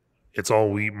 it's all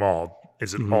wheat malt.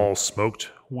 Is it all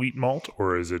smoked wheat malt,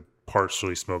 or is it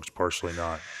partially smoked, partially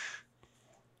not?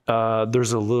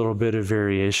 There's a little bit of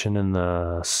variation in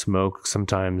the smoke.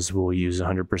 Sometimes we'll use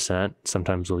 100%.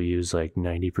 Sometimes we'll use like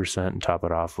 90% and top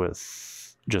it off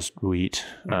with just wheat.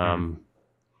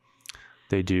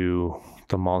 They do,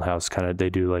 the malt house they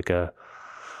do like a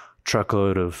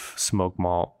truckload of smoked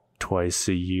malt twice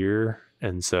a year.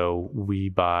 And so we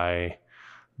buy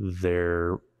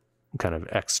their kind of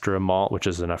extra malt, which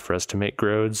is enough for us to make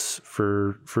Grods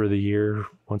for the year,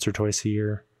 once or twice a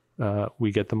year.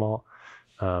 We get the malt.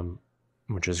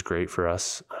 Which is great for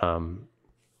us.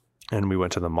 And we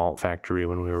went to the malt factory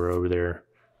when we were over there.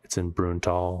 It's in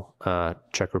Bruntal,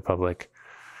 Czech Republic.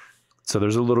 So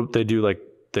there's they do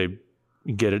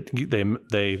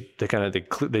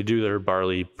their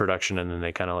barley production, and then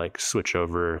they kind of like switch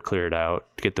over, clear it out,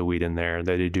 get the wheat in there.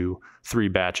 They do 3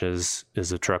 batches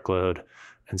is a truckload.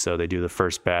 And so they do the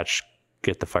first batch,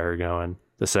 get the fire going.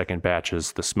 The second batch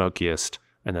is the smokiest.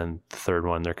 And then the third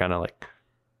one, they're kind of like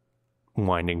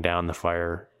winding down the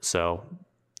fire. So,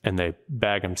 and they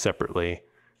bag them separately.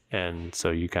 And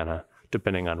so you kind of,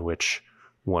 depending on which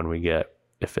one we get,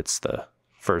 if it's the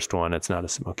first one, it's not a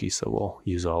smoky, so we'll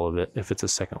use all of it. If it's a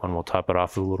second one, we'll top it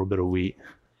off with a little bit of wheat.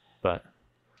 But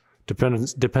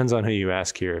depends on who you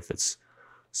ask here, if it's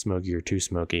smoky or too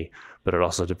smoky. But it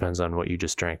also depends on what you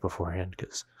just drank beforehand,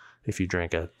 because if you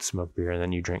drink a smoked beer and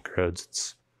then you drink Grods,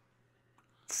 it's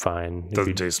fine.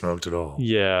 Doesn't taste smoked at all.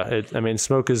 Yeah.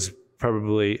 Smoke is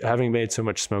probably, having made so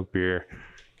much smoked beer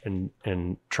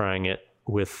and trying it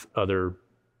with other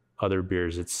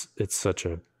beers, it's such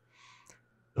a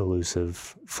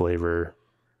elusive flavor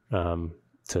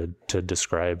to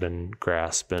describe and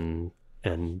grasp and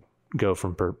go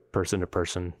from person to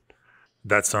person.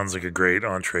 That sounds like a great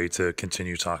entree to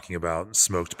continue talking about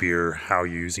smoked beer, how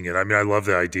you're using it. I mean, I love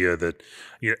the idea that,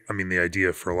 the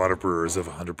idea for a lot of brewers of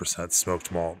 100%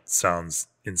 smoked malt sounds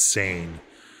insane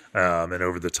and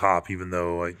over the top, even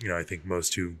though, I think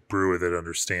most who brew with it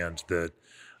understand that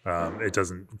it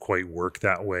doesn't quite work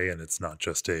that way. And it's not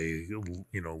just a,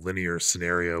 linear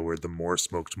scenario where the more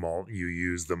smoked malt you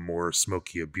use, the more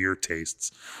smoky a beer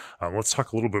tastes. Let's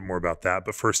talk a little bit more about that.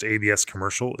 But first, ABS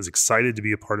Commercial is excited to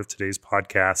be a part of today's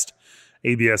podcast.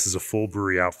 ABS is a full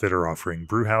brewery outfitter offering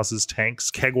brew houses,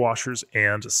 tanks, keg washers,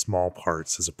 and small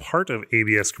parts. As a part of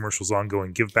ABS Commercial's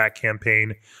ongoing Give Back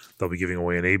campaign, they'll be giving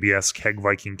away an ABS Keg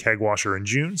Viking keg washer in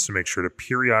June, so make sure to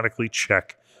periodically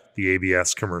check the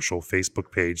ABS Commercial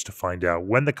Facebook page to find out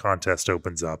when the contest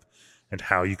opens up and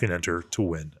how you can enter to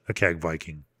win a Keg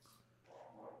Viking.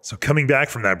 So coming back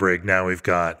from that break, now we've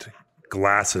got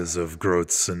glasses of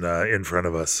Groats in front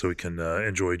of us so we can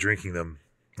enjoy drinking them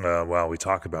while we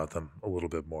talk about them a little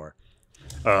bit more.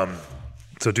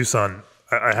 So Dusan,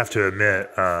 I have to admit,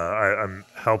 I'm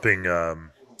helping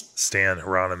Stan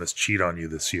Hieronymus cheat on you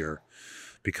this year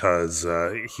because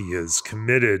he is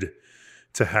committed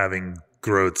to having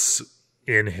Groats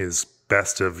in his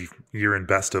best of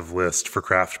list for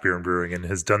craft beer and brewing, and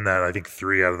has done that, I think,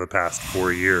 3 out of the past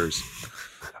 4 years.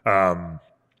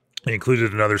 He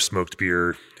included another smoked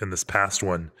beer in this past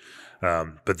one,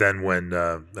 but then when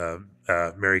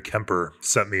Mary Kemper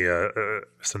sent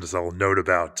us all a note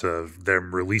about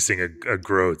them releasing a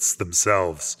Groats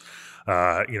themselves,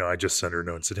 I just sent her a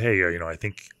note and said, hey, I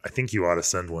think you ought to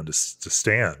send one to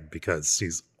Stan, because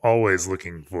he's always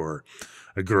looking for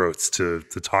a Groats to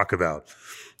talk about.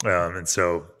 And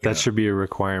so that should be a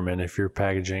requirement if you're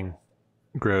packaging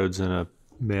Groats in a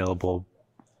mailable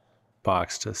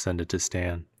box, to send it to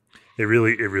Stan. it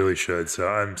really should. So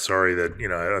I'm sorry that,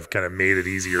 I've kind of made it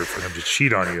easier for him to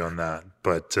cheat on you on that.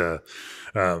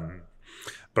 Um,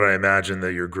 but I imagine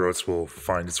that your gross will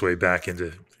find its way back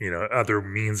into, other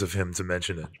means of him to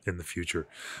mention it in the future.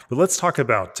 But let's talk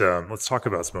about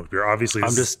smoked beer. Obviously,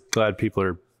 I'm just glad people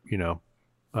are,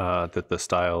 that the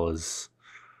style is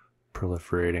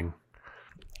proliferating.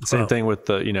 Same thing with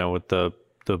the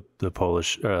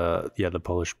Polish, the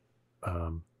Polish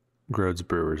Groves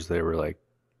brewers. They were like,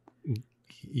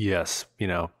 yes,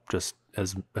 just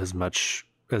as much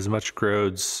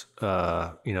Groves,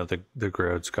 the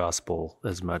Groves gospel,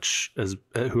 as much as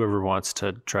whoever wants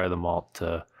to try the malt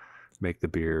to make the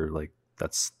beer, like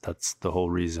that's the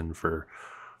whole reason for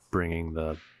bringing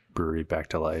the brewery back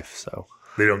to life. So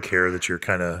they don't care that you're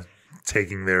kind of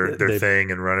taking their thing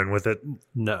and running with it.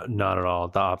 No, not at all.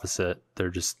 The opposite.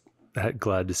 They're just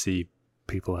glad to see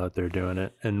people out there doing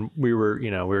it. And we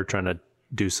were trying to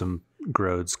do some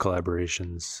Groves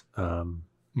collaborations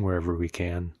wherever we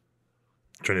can.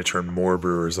 Trying to turn more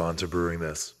brewers on to brewing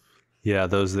this. Yeah,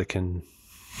 those that can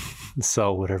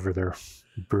sell whatever their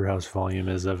brewhouse volume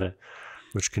is of it,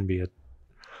 which can be a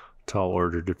tall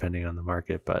order depending on the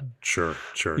market. But sure.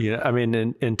 Yeah, I mean,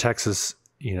 in Texas,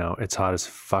 it's hot as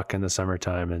fuck in the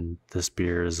summertime, and this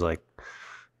beer is like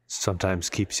sometimes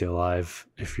keeps you alive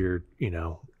if you're,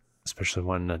 especially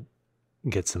wanting to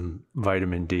get some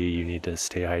vitamin D, you need to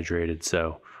stay hydrated.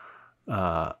 So,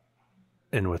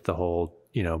 and with the whole,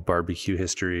 barbecue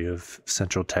history of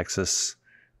Central Texas,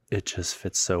 it just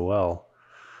fits so well.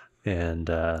 And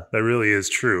that really is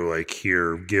true. Like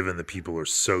here, given that people are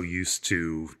so used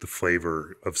to the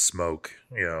flavor of smoke,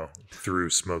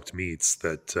 through smoked meats,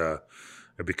 that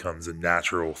it becomes a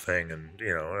natural thing. And,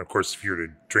 of course, if you were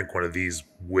to drink one of these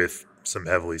with some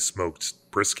heavily smoked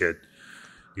brisket,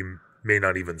 you may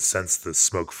not even sense the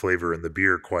smoke flavor in the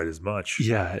beer quite as much.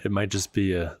 Yeah, it might just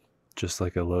be just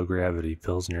like a low gravity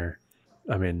Pilsner.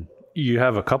 I mean, you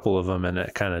have a couple of them and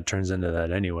it kind of turns into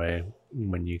that anyway.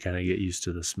 When you kind of get used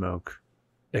to the smoke,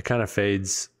 it kind of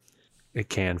fades. It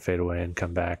can fade away and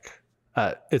come back.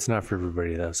 It's not for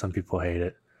everybody though. Some people hate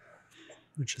it,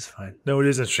 which is fine. No, it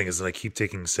is interesting is that I keep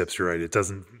taking sips. You're right. It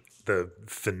doesn't, the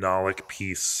phenolic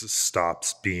piece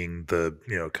stops being the,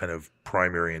 kind of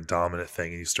primary and dominant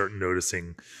thing. And you start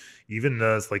noticing even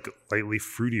like lightly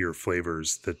fruitier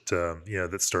flavors that,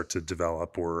 that start to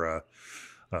develop or,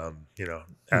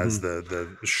 as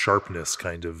the sharpness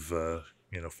kind of,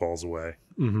 falls away.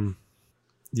 Mm-hmm.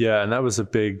 Yeah. And that was a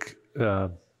big,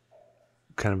 kind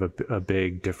of a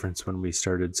big difference when we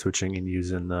started switching and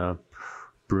using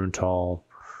Brunnthal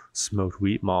smoked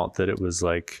wheat malt, that it was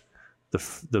like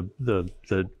the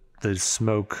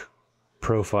smoke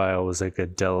profile was like a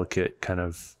delicate kind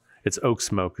of, it's oak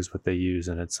smoke is what they use.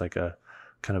 And it's like a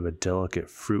kind of a delicate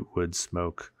fruit wood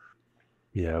smoke.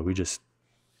 Yeah. We just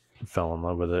fell in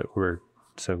love with it. We're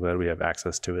so glad we have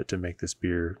access to it to make this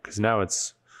beer. 'Cause now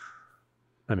it's,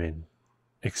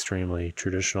 extremely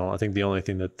traditional. I think the only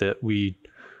thing that we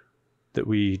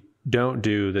don't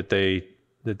do that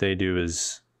they do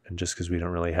is, and just because we don't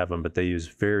really have them, but they use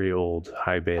very old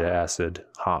high beta acid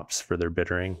hops for their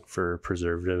bittering for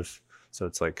preservative. So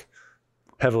it's like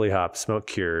heavily hopped, smoke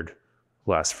cured,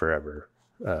 lasts forever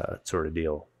sort of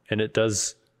deal. And it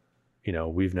does,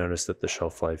 we've noticed that the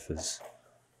shelf life is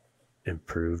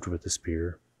improved with this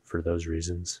beer for those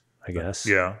reasons, I guess.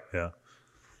 Yeah.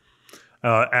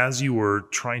 As you were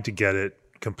trying to get it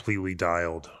completely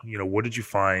dialed, what did you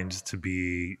find to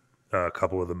be a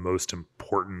couple of the most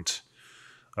important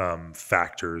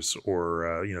factors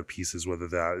or pieces, whether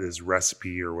that is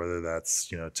recipe or whether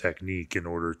that's technique, in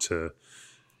order to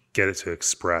get it to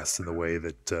express in the way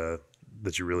that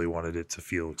you really wanted it to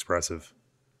feel expressive?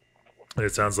 And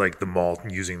it sounds like the malt,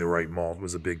 using the right malt,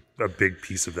 was a big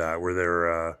piece of that. Were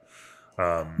there?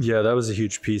 Yeah, that was a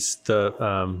huge piece.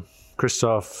 The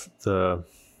Christoph,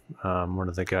 one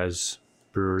of the guys,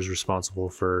 brewers responsible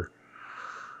for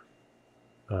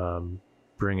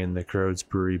bringing the Groves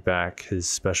Brewery back, his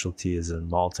specialty is in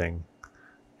malting,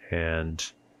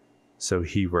 and so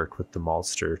he worked with the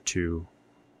maltster to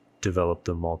develop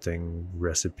the malting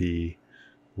recipe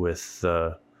with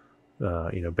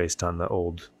based on the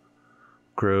old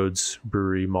Groves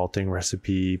Brewery malting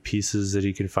recipe pieces that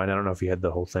he could find. I don't know if he had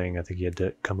the whole thing. I think he had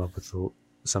to come up with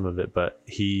some of it, but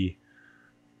he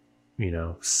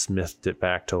smithed it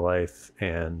back to life,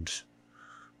 and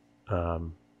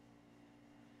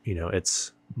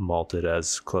it's malted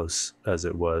as close as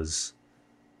it was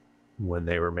when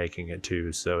they were making it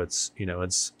too. So it's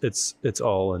it's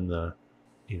all in the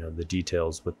the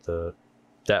details with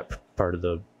that part of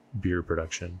the beer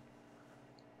production.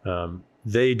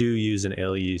 They do use an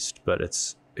ale yeast, but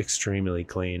it's extremely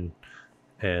clean,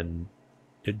 and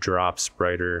it drops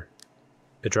brighter.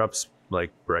 It drops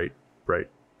like bright.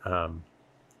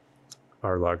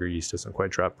 Our lager yeast doesn't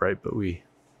quite drop bright, but we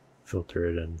filter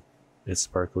it and it's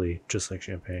sparkly, just like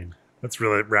champagne. That's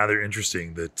really rather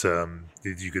interesting that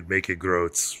you could make it grow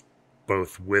it's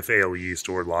both with ale yeast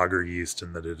or lager yeast,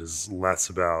 and that it is less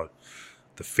about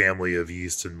the family of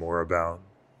yeast and more about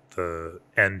the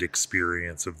end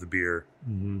experience of the beer.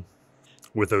 Mm-hmm.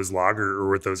 With those lager or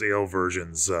with those ale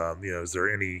versions, is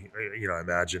there any, I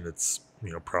imagine it's,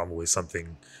 probably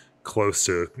something close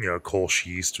to, Kolsch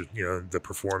yeast, that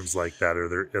performs like that. Are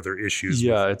there other issues?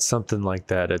 Yeah, it's something like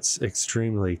that. It's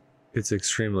extremely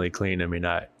clean. I mean,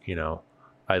 I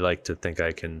like to think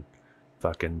I can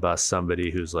fucking bust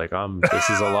somebody who's like, this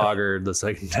is a lager. That's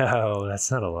like, no,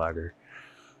 that's not a lager.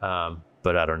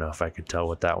 But I don't know if I could tell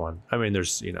with that one. I mean,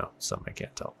 there's, some I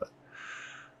can't tell, but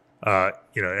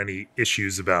any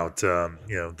issues about,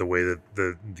 the way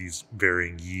that these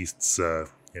varying yeasts,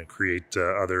 create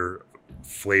other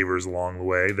flavors along the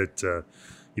way that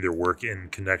either work in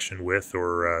connection with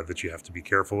or that you have to be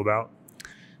careful about?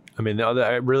 I mean,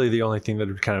 really the only thing that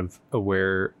I'm kind of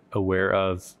aware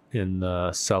of in the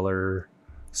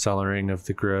cellaring of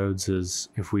the Grodes is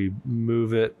if we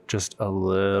move it just a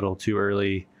little too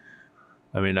early.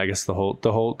 I mean, I guess the whole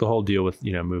deal with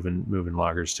moving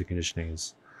lagers to conditioning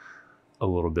is a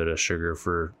little bit of sugar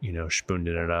for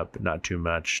spooning it up, but not too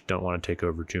much. Don't want to take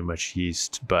over too much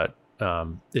yeast, but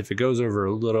if it goes over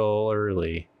a little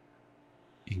early,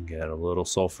 you can get a little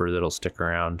sulfur that'll stick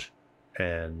around,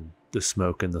 and the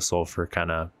smoke and the sulfur kind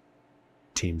of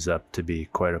teams up to be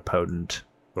quite a potent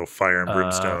little fire and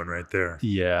brimstone right there.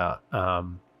 Yeah.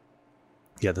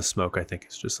 The smoke, I think,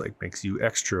 is just like makes you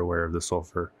extra aware of the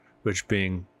sulfur, which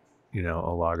being, a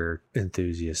lager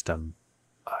enthusiast,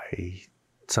 I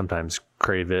sometimes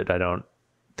crave it. I don't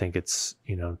think it's,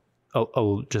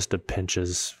 just a pinch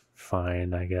is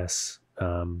fine, I guess.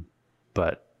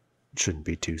 But it shouldn't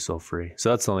be too sulfury. So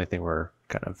that's the only thing we're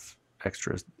kind of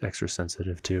extra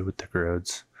sensitive to with the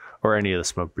Grodes or any of the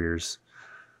smoked beers.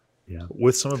 Yeah.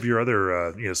 With some of your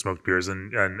other, smoked beers,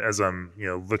 and as I'm,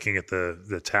 looking at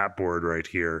the tap board right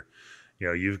here,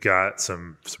 you've got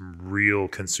some real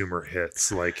consumer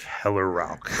hits like Heller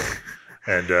Rauch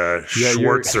and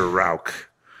Schwarzer Rauch.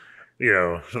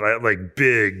 Like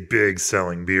big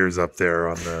selling beers up there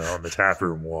on the tap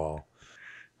room wall.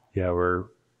 Yeah,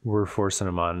 we're forcing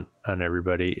them on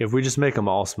everybody. If we just make them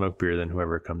all smoke beer, then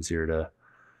whoever comes here to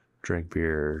drink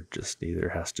beer just either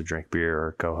has to drink beer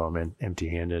or go home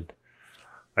empty-handed.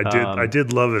 I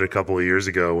did love it a couple of years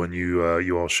ago when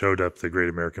you all showed up at the Great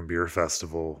American Beer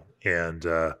Festival, and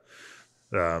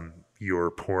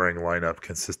your pouring lineup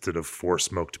consisted of 4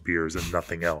 smoked beers and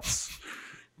nothing else.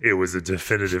 It was a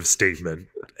definitive statement.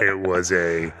 It was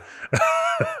a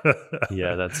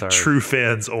that's our true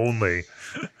fans only.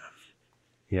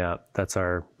 Yeah, that's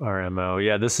our MO.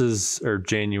 Yeah,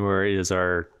 January is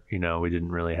our, we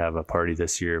didn't really have a party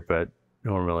this year, but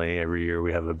normally every year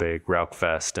we have a big Rauch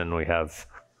Fest, and we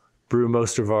brew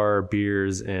most of our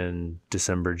beers in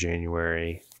December,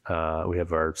 January. We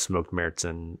have our smoked merits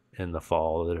in the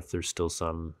fall, that if there's still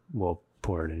some, we'll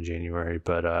pour it in January.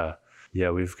 But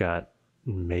we've got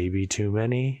maybe too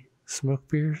many smoked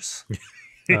beers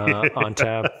on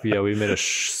tap. Yeah, we made a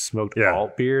smoked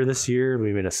alt beer this year.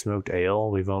 We made a smoked ale.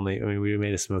 We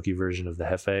made a smoky version of the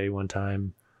Hefe one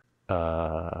time.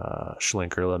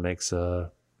 Schlenkerla makes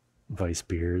a Weiss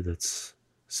beer that's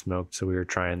smoked, so we were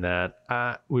trying that.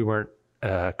 We weren't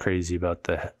crazy about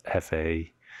the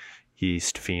Hefe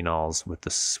yeast phenols with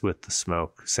the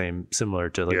smoke. Similar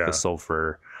to the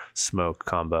sulfur smoke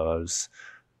combo.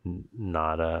 I'm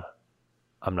not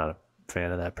a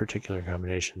fan of that particular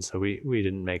combination, so we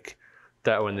didn't make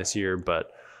that one this year.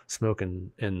 But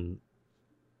smoking in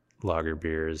lager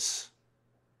beers,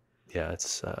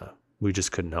 it's we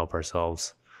just couldn't help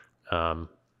ourselves. And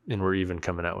we're even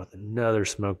coming out with another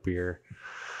smoked beer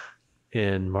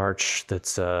in March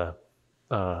that's a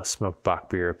smoked Bock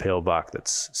beer, a pale Bock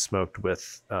that's smoked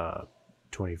with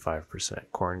 25%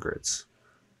 corn grits.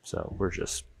 So we're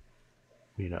just,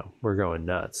 we're going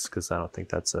nuts because I don't think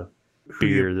that's a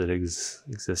beer that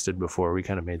existed before. We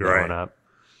kind of made that one up.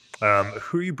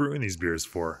 Who are you brewing these beers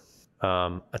for?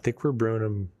 I think we're brewing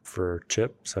them for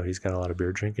Chip, so he's got a lot of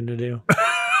beer drinking to do.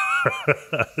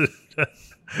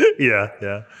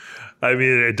 Yeah. I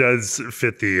mean, it does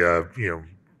fit the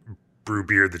brew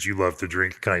beer that you love to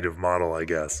drink kind of model, I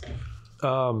guess.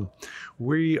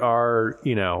 We are,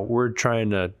 we're trying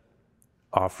to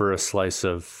offer a slice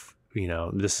of,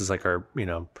 this is like our,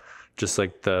 just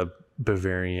like the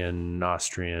Bavarian,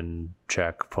 Austrian,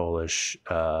 Czech, Polish,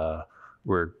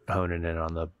 we're honing in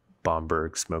on the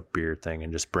Bomberg smoked beer thing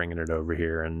and just bringing it over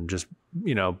here and just,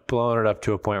 blowing it up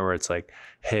to a point where it's like,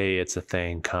 hey, it's a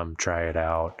thing. Come try it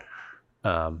out.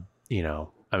 I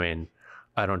mean,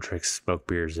 I don't drink smoked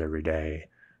beers every day.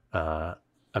 I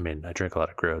drink a lot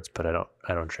of Groats, but I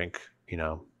don't drink,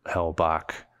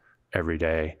 Hellbach every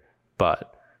day.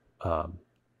 But,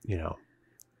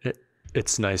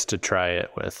 it's nice to try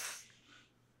it with,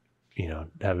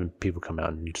 having people come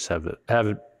out and you just have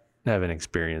an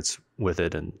experience with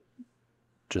it and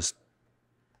just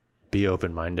be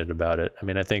open-minded about it. I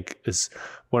mean, I think is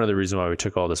one of the reasons why we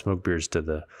took all the smoke beers to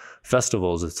the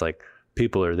festivals. It's like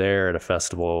people are there at a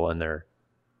festival and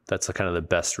that's kind of the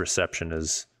best reception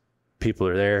is people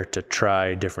are there to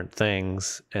try different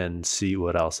things and see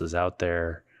what else is out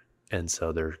there. And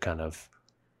so they're kind of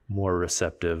more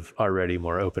receptive, already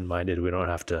more open-minded. We don't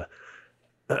have to,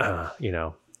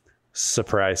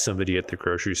 surprise somebody at the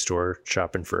grocery store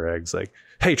shopping for eggs. Like,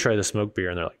 hey, try the smoked beer.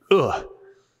 And they're like, ugh,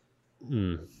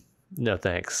 no,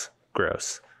 thanks.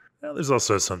 Gross. Now, there's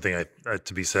also something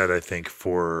to be said, I think,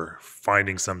 for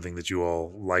finding something that you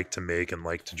all like to make and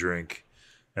like to drink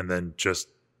and then just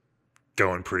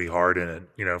going pretty hard in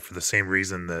it, for the same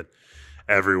reason that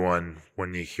everyone,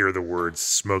 when you hear the words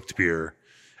smoked beer,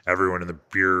 everyone in the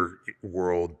beer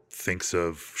world thinks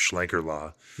of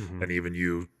Schlenkerla, and even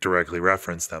you directly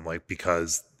reference them, like,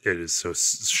 because it is so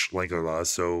Schlenkerla,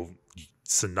 so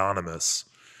synonymous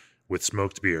with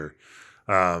smoked beer.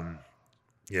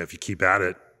 If you keep at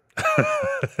it,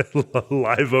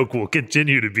 Live Oak will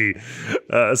continue to be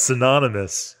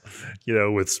synonymous,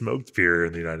 with smoked beer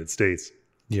in the United States.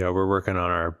 Yeah, we're working on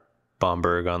our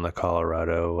Bomberg on the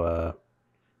Colorado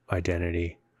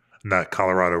identity. And that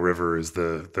Colorado River is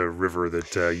the river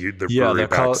that brewery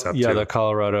backs up to. Yeah, the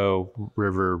Colorado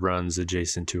River runs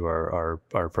adjacent to our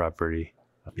property.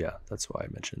 Yeah, that's why I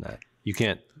mentioned that. You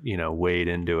can't, wade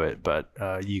into it, but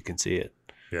you can see it.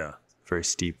 Yeah. Very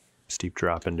steep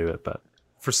drop into it. But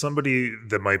for somebody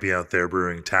that might be out there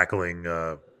tackling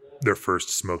their first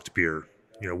smoked beer,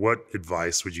 what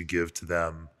advice would you give to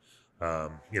them,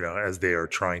 as they are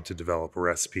trying to develop a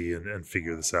recipe and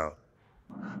figure this out?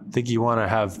 I think you want to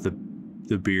have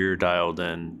the beer dialed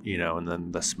in, and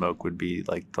then the smoke would be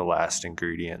like the last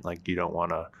ingredient. Like you don't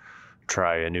want to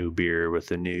try a new beer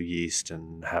with a new yeast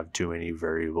and have too many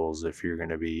variables if you're going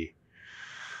to be,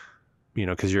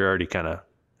 because you're already kind of,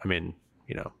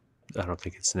 I don't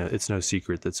think it's no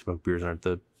secret that smoked beers aren't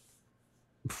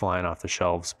flying off the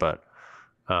shelves, but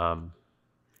so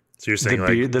you're saying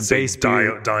the base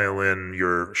beer, dial in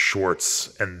your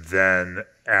Schwartz and then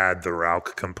add the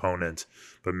Rauch component,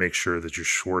 but make sure that your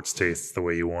Schwartz tastes the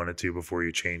way you want it to before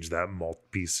you change that malt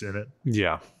piece in it.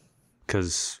 Yeah,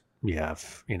 because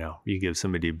if, you give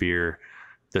somebody a beer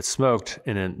that's smoked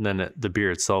and then the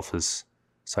beer itself is,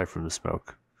 aside from the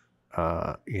smoke,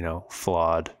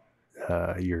 flawed,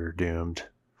 you're doomed.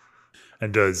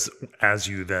 And as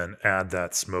you then add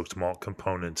that smoked malt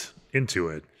component into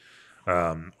it,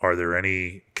 are there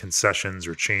any concessions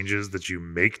or changes that you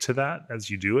make to that as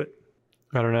you do it?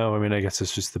 I don't know. I guess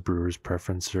it's just the brewer's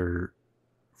preference for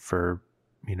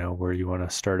where you want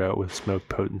to start out with smoke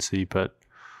potency, but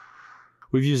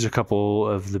we've used a couple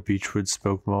of the Beechwood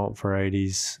smoked malt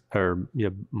varieties or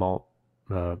malt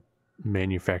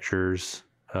manufacturers.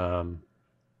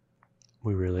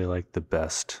 We really like the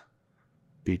best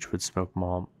Beechwood smoked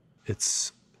malt.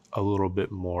 It's a little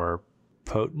bit more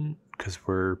potent because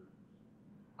we're,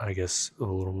 I guess, a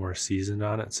little more seasoned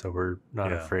on it, so we're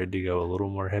not afraid to go a little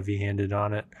more heavy-handed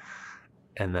on it.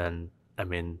 And then,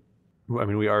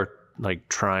 we are like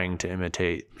trying to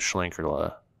imitate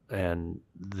Schlenkerla, and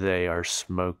they are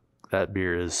that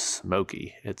beer is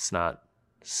smoky. It's not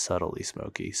subtly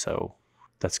smoky, so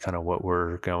that's kind of what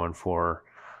we're going for.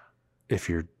 If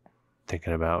you're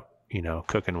thinking about,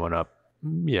 cooking one up,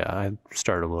 I'd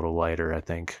start a little lighter, I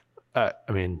think. I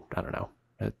don't know.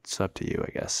 It's up to you,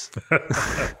 I guess.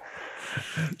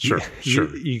 Sure.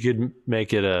 You could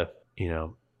make it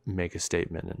make a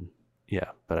statement, and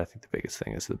but I think the biggest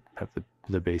thing is to have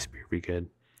the base beer be good.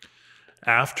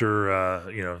 After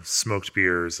smoked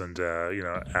beers and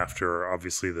after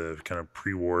obviously the kind of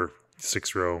pre-war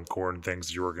 6-row and corn things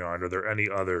that you're working on, are there any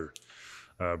other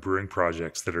brewing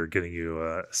projects that are getting you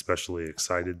especially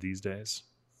excited these days?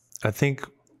 I think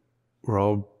we're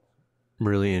all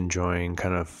really enjoying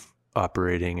kind of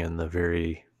operating in the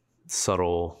very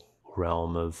subtle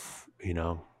realm of,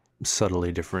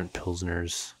 subtly different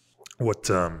pilsners. What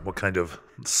kind of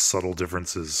subtle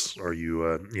differences are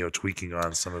you tweaking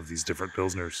on some of these different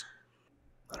pilsners?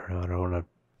 I don't know. I don't want to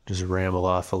just ramble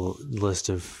off a list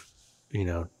of,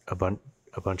 a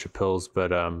bunch of pills,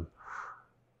 but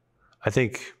I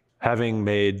think having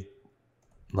made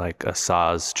like a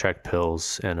Saaz Czech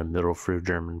Pils and a Mittelfrüh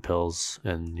German Pils,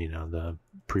 and the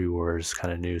pre-war is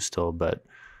kind of new still, but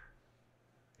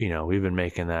we've been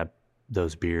making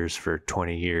those beers for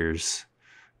 20 years,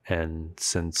 and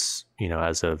since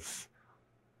as of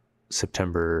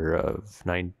September of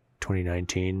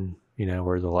 2019,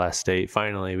 we're the last state.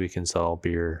 Finally, we can sell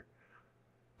beer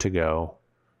to go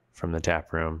from the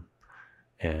tap room,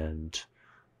 and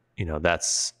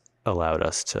that's allowed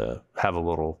us to have a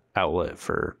little outlet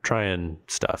for trying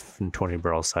stuff in 20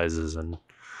 barrel sizes and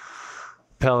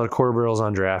pallet of quarter barrels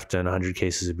on draft and 100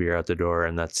 cases of beer out the door.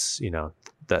 And that's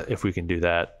that if we can do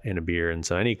that in a beer, and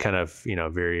so any kind of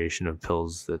variation of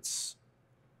Pils that's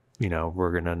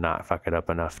we're gonna not fuck it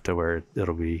up enough to where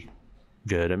it'll be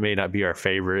good. It may not be our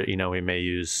favorite, we may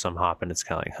use some hop and it's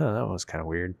kind of like, that was kind of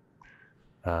weird,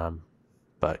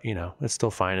 but it's still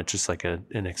fine. It's just like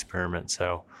an experiment.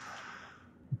 So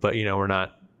but we're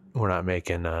not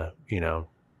making a 9%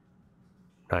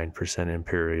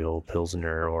 Imperial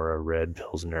Pilsner or a red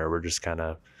Pilsner. We're just kind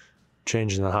of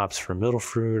changing the hops from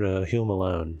Mittelfrüh to Huell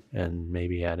Malone and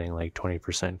maybe adding like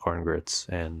 20% corn grits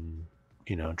and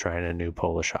trying a new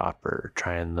Polish hop or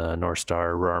trying the North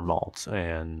Star raw malt,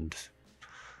 and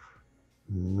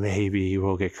maybe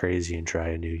we'll get crazy and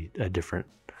try a different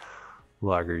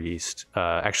lager yeast.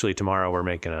 Actually, tomorrow we're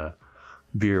making a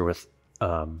beer with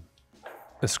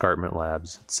Escarpment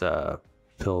Labs. It's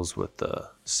Pils with the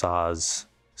Saaz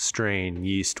strain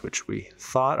yeast, which we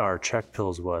thought our Czech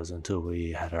Pils was until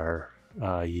we had our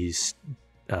yeast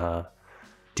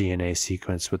DNA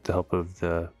sequence with the help of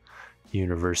the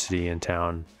university in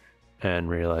town, and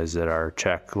realized that our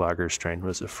Czech lager strain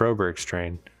was a Froberg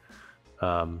strain,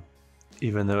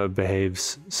 even though it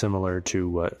behaves similar to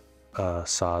what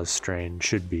Saaz strain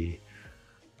should be.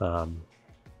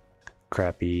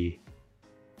 Crappy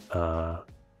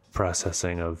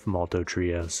processing of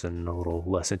maltodextrose and a little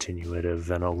less attenuative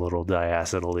and a little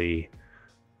diacetyl-y.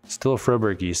 Still a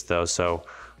Froberg yeast though, so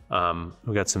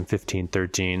we got some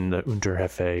 1513, the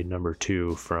Unterhefe number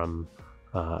 2 from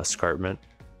Escarpment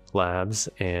Labs,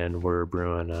 and we're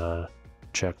brewing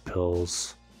Czech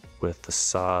Pils with the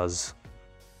Saaz.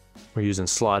 We're using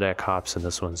Slodek hops in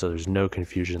this one, so there's no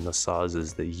confusion. The Saaz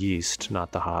is the yeast,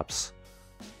 not the hops,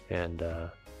 and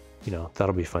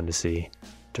that'll be fun to see.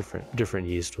 Different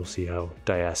yeast. We'll see how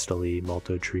diacetyl-y,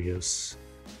 maltodextrose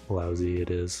lousy it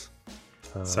is.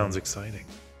 Sounds exciting.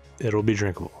 It'll be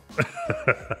drinkable.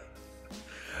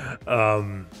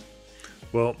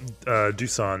 Well,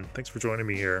 Dusan, thanks for joining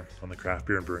me here on the Craft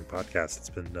Beer and Brewing Podcast. It's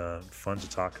been fun to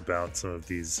talk about some of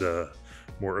these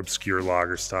more obscure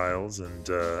lager styles and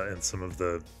some of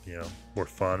the more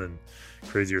fun and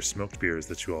crazier smoked beers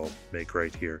that you all make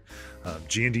right here.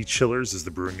 G&D Chillers is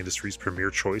the brewing industry's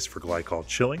premier choice for glycol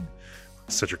chilling.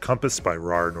 Set your compass by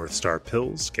RAR North Star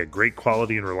Pils. Get great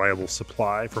quality and reliable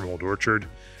supply from Old Orchard.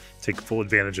 Take full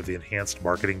advantage of the enhanced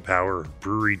marketing power of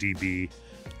Brewery DB,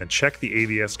 and check the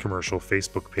ABS Commercial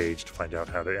Facebook page to find out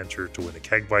how to enter to win a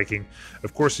Keg Viking.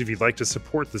 Of course, if you'd like to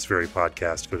support this very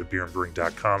podcast, go to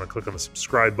beerandbrewing.com and click on the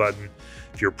subscribe button.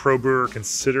 If you're a pro brewer,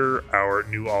 consider our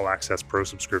new All Access Pro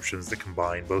subscriptions that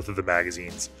combine both of the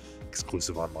magazines,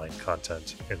 exclusive online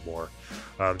content, and more.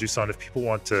 Dusan, if people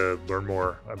want to learn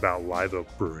more about Live Oak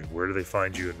Brewing, where do they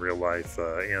find you in real life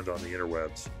and on the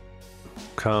interwebs?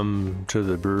 Come to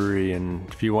the brewery, and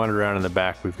if you wander around in the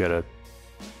back, we've got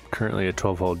currently a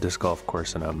 12-hole disc golf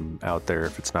course, and I'm out there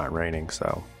if it's not raining,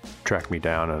 so track me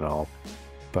down and I'll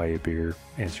buy you a beer,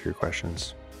 answer your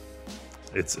questions.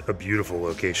 It's a beautiful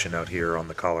location out here on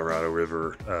the Colorado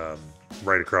River,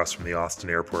 right across from the Austin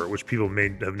airport, which people may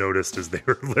have noticed as they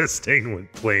were listening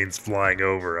with planes flying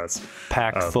over us.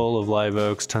 Packed full of live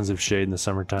oaks, tons of shade in the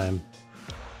summertime.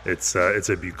 It's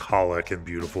a bucolic and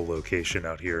beautiful location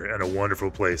out here, and a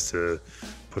wonderful place to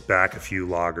put back a few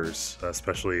lagers,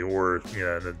 especially, or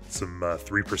some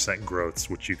 3% growths,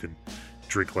 which you can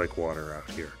drink like water out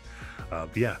here.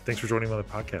 But yeah, thanks for joining me on the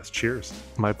podcast. Cheers.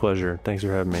 My pleasure. Thanks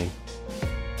for having me.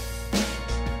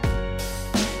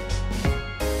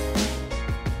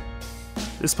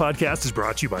 This podcast is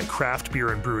brought to you by Craft Beer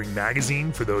and Brewing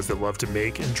Magazine, for those that love to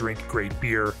make and drink great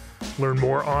beer. Learn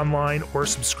more online or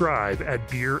subscribe at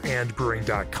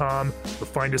beerandbrewing.com, or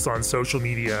find us on social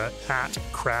media at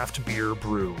Craft Beer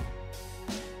Brew.